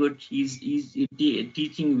very good. He's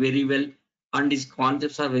teaching very well, and his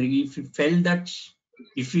concepts are very. If you felt that,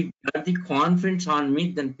 if you got the confidence on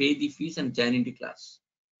me, then pay the fees and join into class.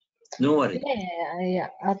 No worry. yeah, yeah,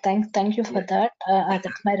 yeah. Thank you for Yeah, that.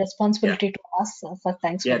 That's my yeah. responsibility to ask. So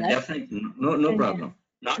thanks for Yeah, that. definitely. No Yeah, problem.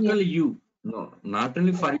 Not yeah, only you. No, not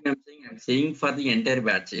only for yeah, you. I'm saying for the entire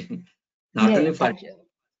batch. Not yeah, yeah. only for Thank you.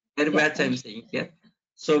 entire Yeah, batch, thank I'm you. saying here.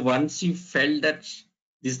 So once you felt that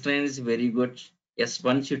this train is very good, Yes,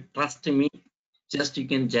 once you trust me, just you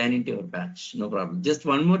can join into your batch. No problem. Just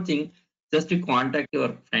one more thing, just to contact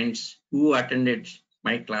your friends who attended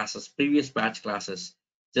my classes, previous batch classes.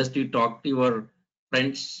 Just you talk to your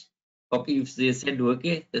friends. Okay, if they said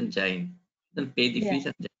okay, then join. Then pay the Yeah. fees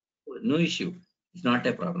and join. No issue. It's not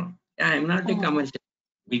a problem. Yeah, I'm not a Oh, commercial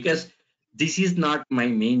because this is not my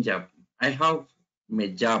main job. I have my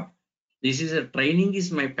job. This is a training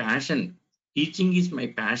is my passion. Teaching is my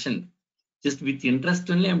passion. Just with interest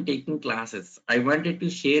only, I'm taking classes. I wanted to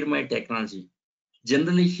share my technology.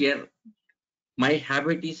 Generally, share my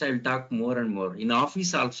habit is I'll talk more and more. In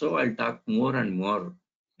office also, I'll talk more and more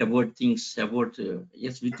about things, about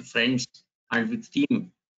yes, with friends and with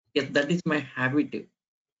team. Yes, that is my habit.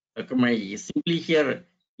 Okay, my simply here,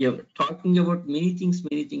 you're talking about many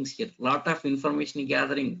things here. Lot of information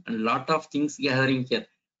gathering and lot of things gathering here.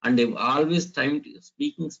 And I've always time to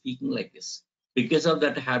speaking like this. Because of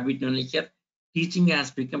that habit only here, teaching has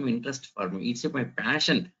become interest for me. It's my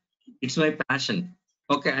passion. It's my passion.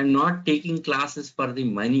 Okay, I'm not taking classes for the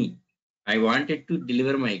money. I wanted to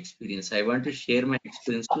deliver my experience. I want to share my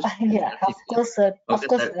experience to students. yeah, That of is it. course, sir. Of Okay,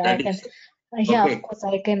 course, that, sir, I that can. is Yeah, of okay. course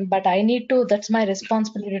I can, but I need to. That's my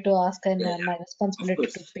responsibility to ask and Yeah, my yeah. Of responsibility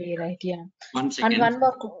to course. pay, right? Yeah. One And second.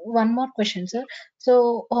 one more question, sir.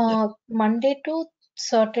 So, Yeah. Monday to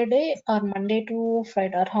Saturday or Monday to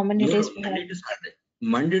Friday, or how many No, days no, we have? Monday to Saturday.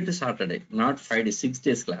 Monday to Saturday, not Friday, 6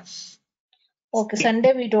 days class. Okay,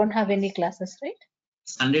 Sunday we don't have any classes, right?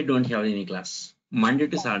 Sunday don't have any class. Monday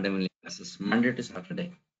to Oh, Saturday only classes. Monday to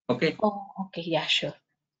Saturday. Okay. oh, okay, yeah, sure.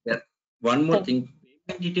 Yeah. One more Thank. thing.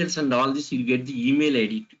 Payment details and all this you'll get the email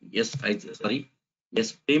ID. Yes, I sorry.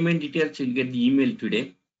 Yes, payment details you'll get the email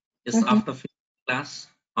today. Yes, Mm-hmm.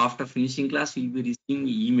 after finishing class, you'll be receiving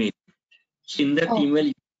email. So in that Okay. email,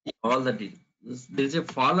 you see all the details. There is a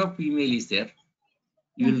follow-up email is there.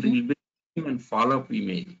 Mm-hmm. You'll be receiving a follow-up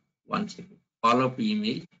email. One second. Follow-up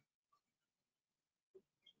email.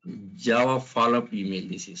 Java follow-up email.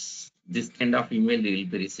 This kind of email you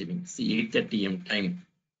will be receiving. See 8:30 AM time.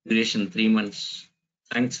 Duration 3 months.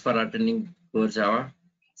 Thanks for attending core Java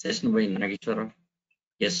session by Nageswar Rao.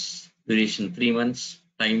 Yes, duration 3 months.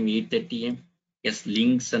 Time 8:30 AM. Yes,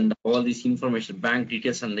 links and all this information, bank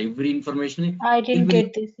details and every information I will didn't be.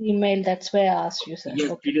 get this email. That's why I asked you, sir. Yes,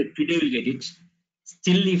 Okay. today we'll get it.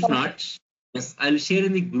 Still, if Okay. not, yes, I'll share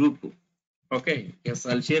in the group. Okay. Yes,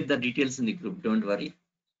 I'll share the details in the group. Don't worry.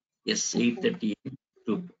 Yes, Okay. 8:30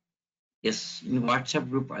 group. Yes, in WhatsApp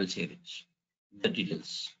group, I'll share it. The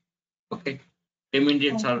details. Okay. Payment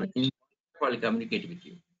dates are Okay. in WhatsApp, I'll communicate with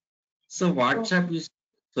you. So Oh, WhatsApp is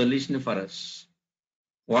solution for us.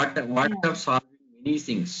 yeah. WhatsApp solving many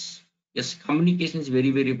things. Yes, communication is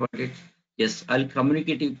very important. Yes, I'll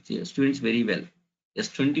communicate with the students very well. Yes,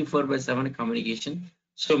 24/7 communication.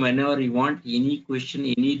 So whenever you want any question,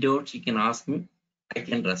 any doubts, you can ask me. I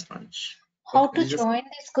can respond. How Okay, to this is join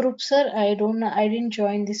this group, sir? I don't know. I didn't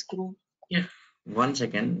join this group. yeah. One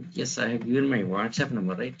second. Yes, I have given my WhatsApp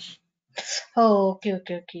number, right? Oh, okay,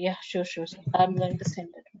 okay, okay. Yeah, sure, sure, sir. I'm going to send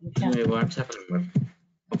it. Yeah. My WhatsApp number.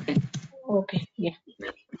 Okay. Okay. Yeah.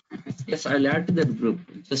 Yes, I'll add to that group.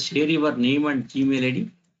 Just share your name and Gmail ID.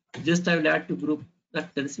 Just I will add to group.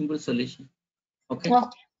 That's simple solution. Okay.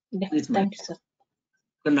 Okay. Yeah. This is my Thank you, sir.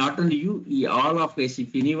 so not only you, all of us.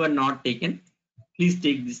 If anyone not taken, please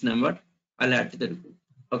take this number. I'll add to the group.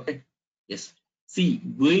 Okay. Yes. See,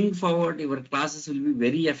 going forward, your classes will be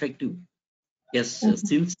very effective. Yes, Mm-hmm.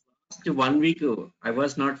 since last 1 week, I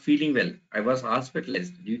was not feeling well. I was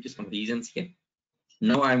hospitalized due to some reasons here.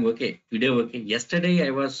 Now I'm okay. Today okay. Yesterday I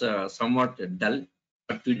was somewhat dull,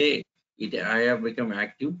 but today I have become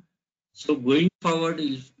active. So going forward,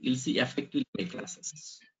 you'll see effective in my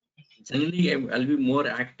classes. Generally, I'll be more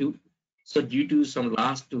active. So due to some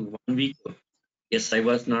last 1 week, yes, I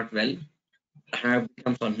was not well. I have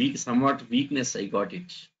become somewhat weakness. I got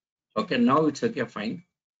it. Okay, now it's okay, fine.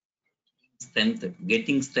 Strength,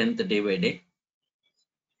 getting strength day by day.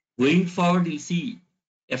 Going forward, you'll see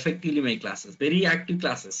effectively my classes, very active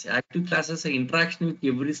classes. Active classes are interaction with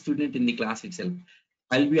every student in the class itself.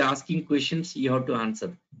 I'll be asking questions, you have to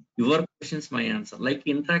answer. Your questions, my answer. Like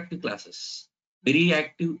interactive classes, very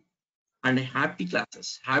active and happy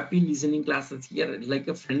classes, happy listening classes here, like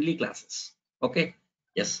a friendly classes. Okay.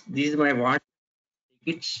 Yes, this is my what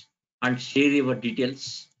take it and share your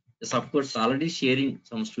details. Yes, of course, already sharing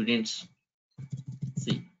some students.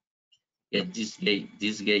 See, yeah, this guy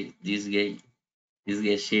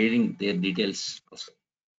sharing their details also.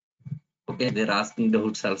 Okay, they're asking the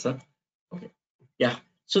hoods also. Okay. Yeah.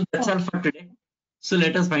 So that's all Okay. for today. So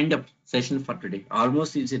let us wind up session for today.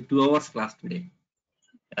 Almost it's a 2 hours class today.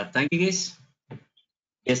 Thank you guys.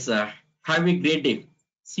 Yes, Have a great day.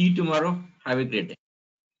 See you tomorrow. Have a great day.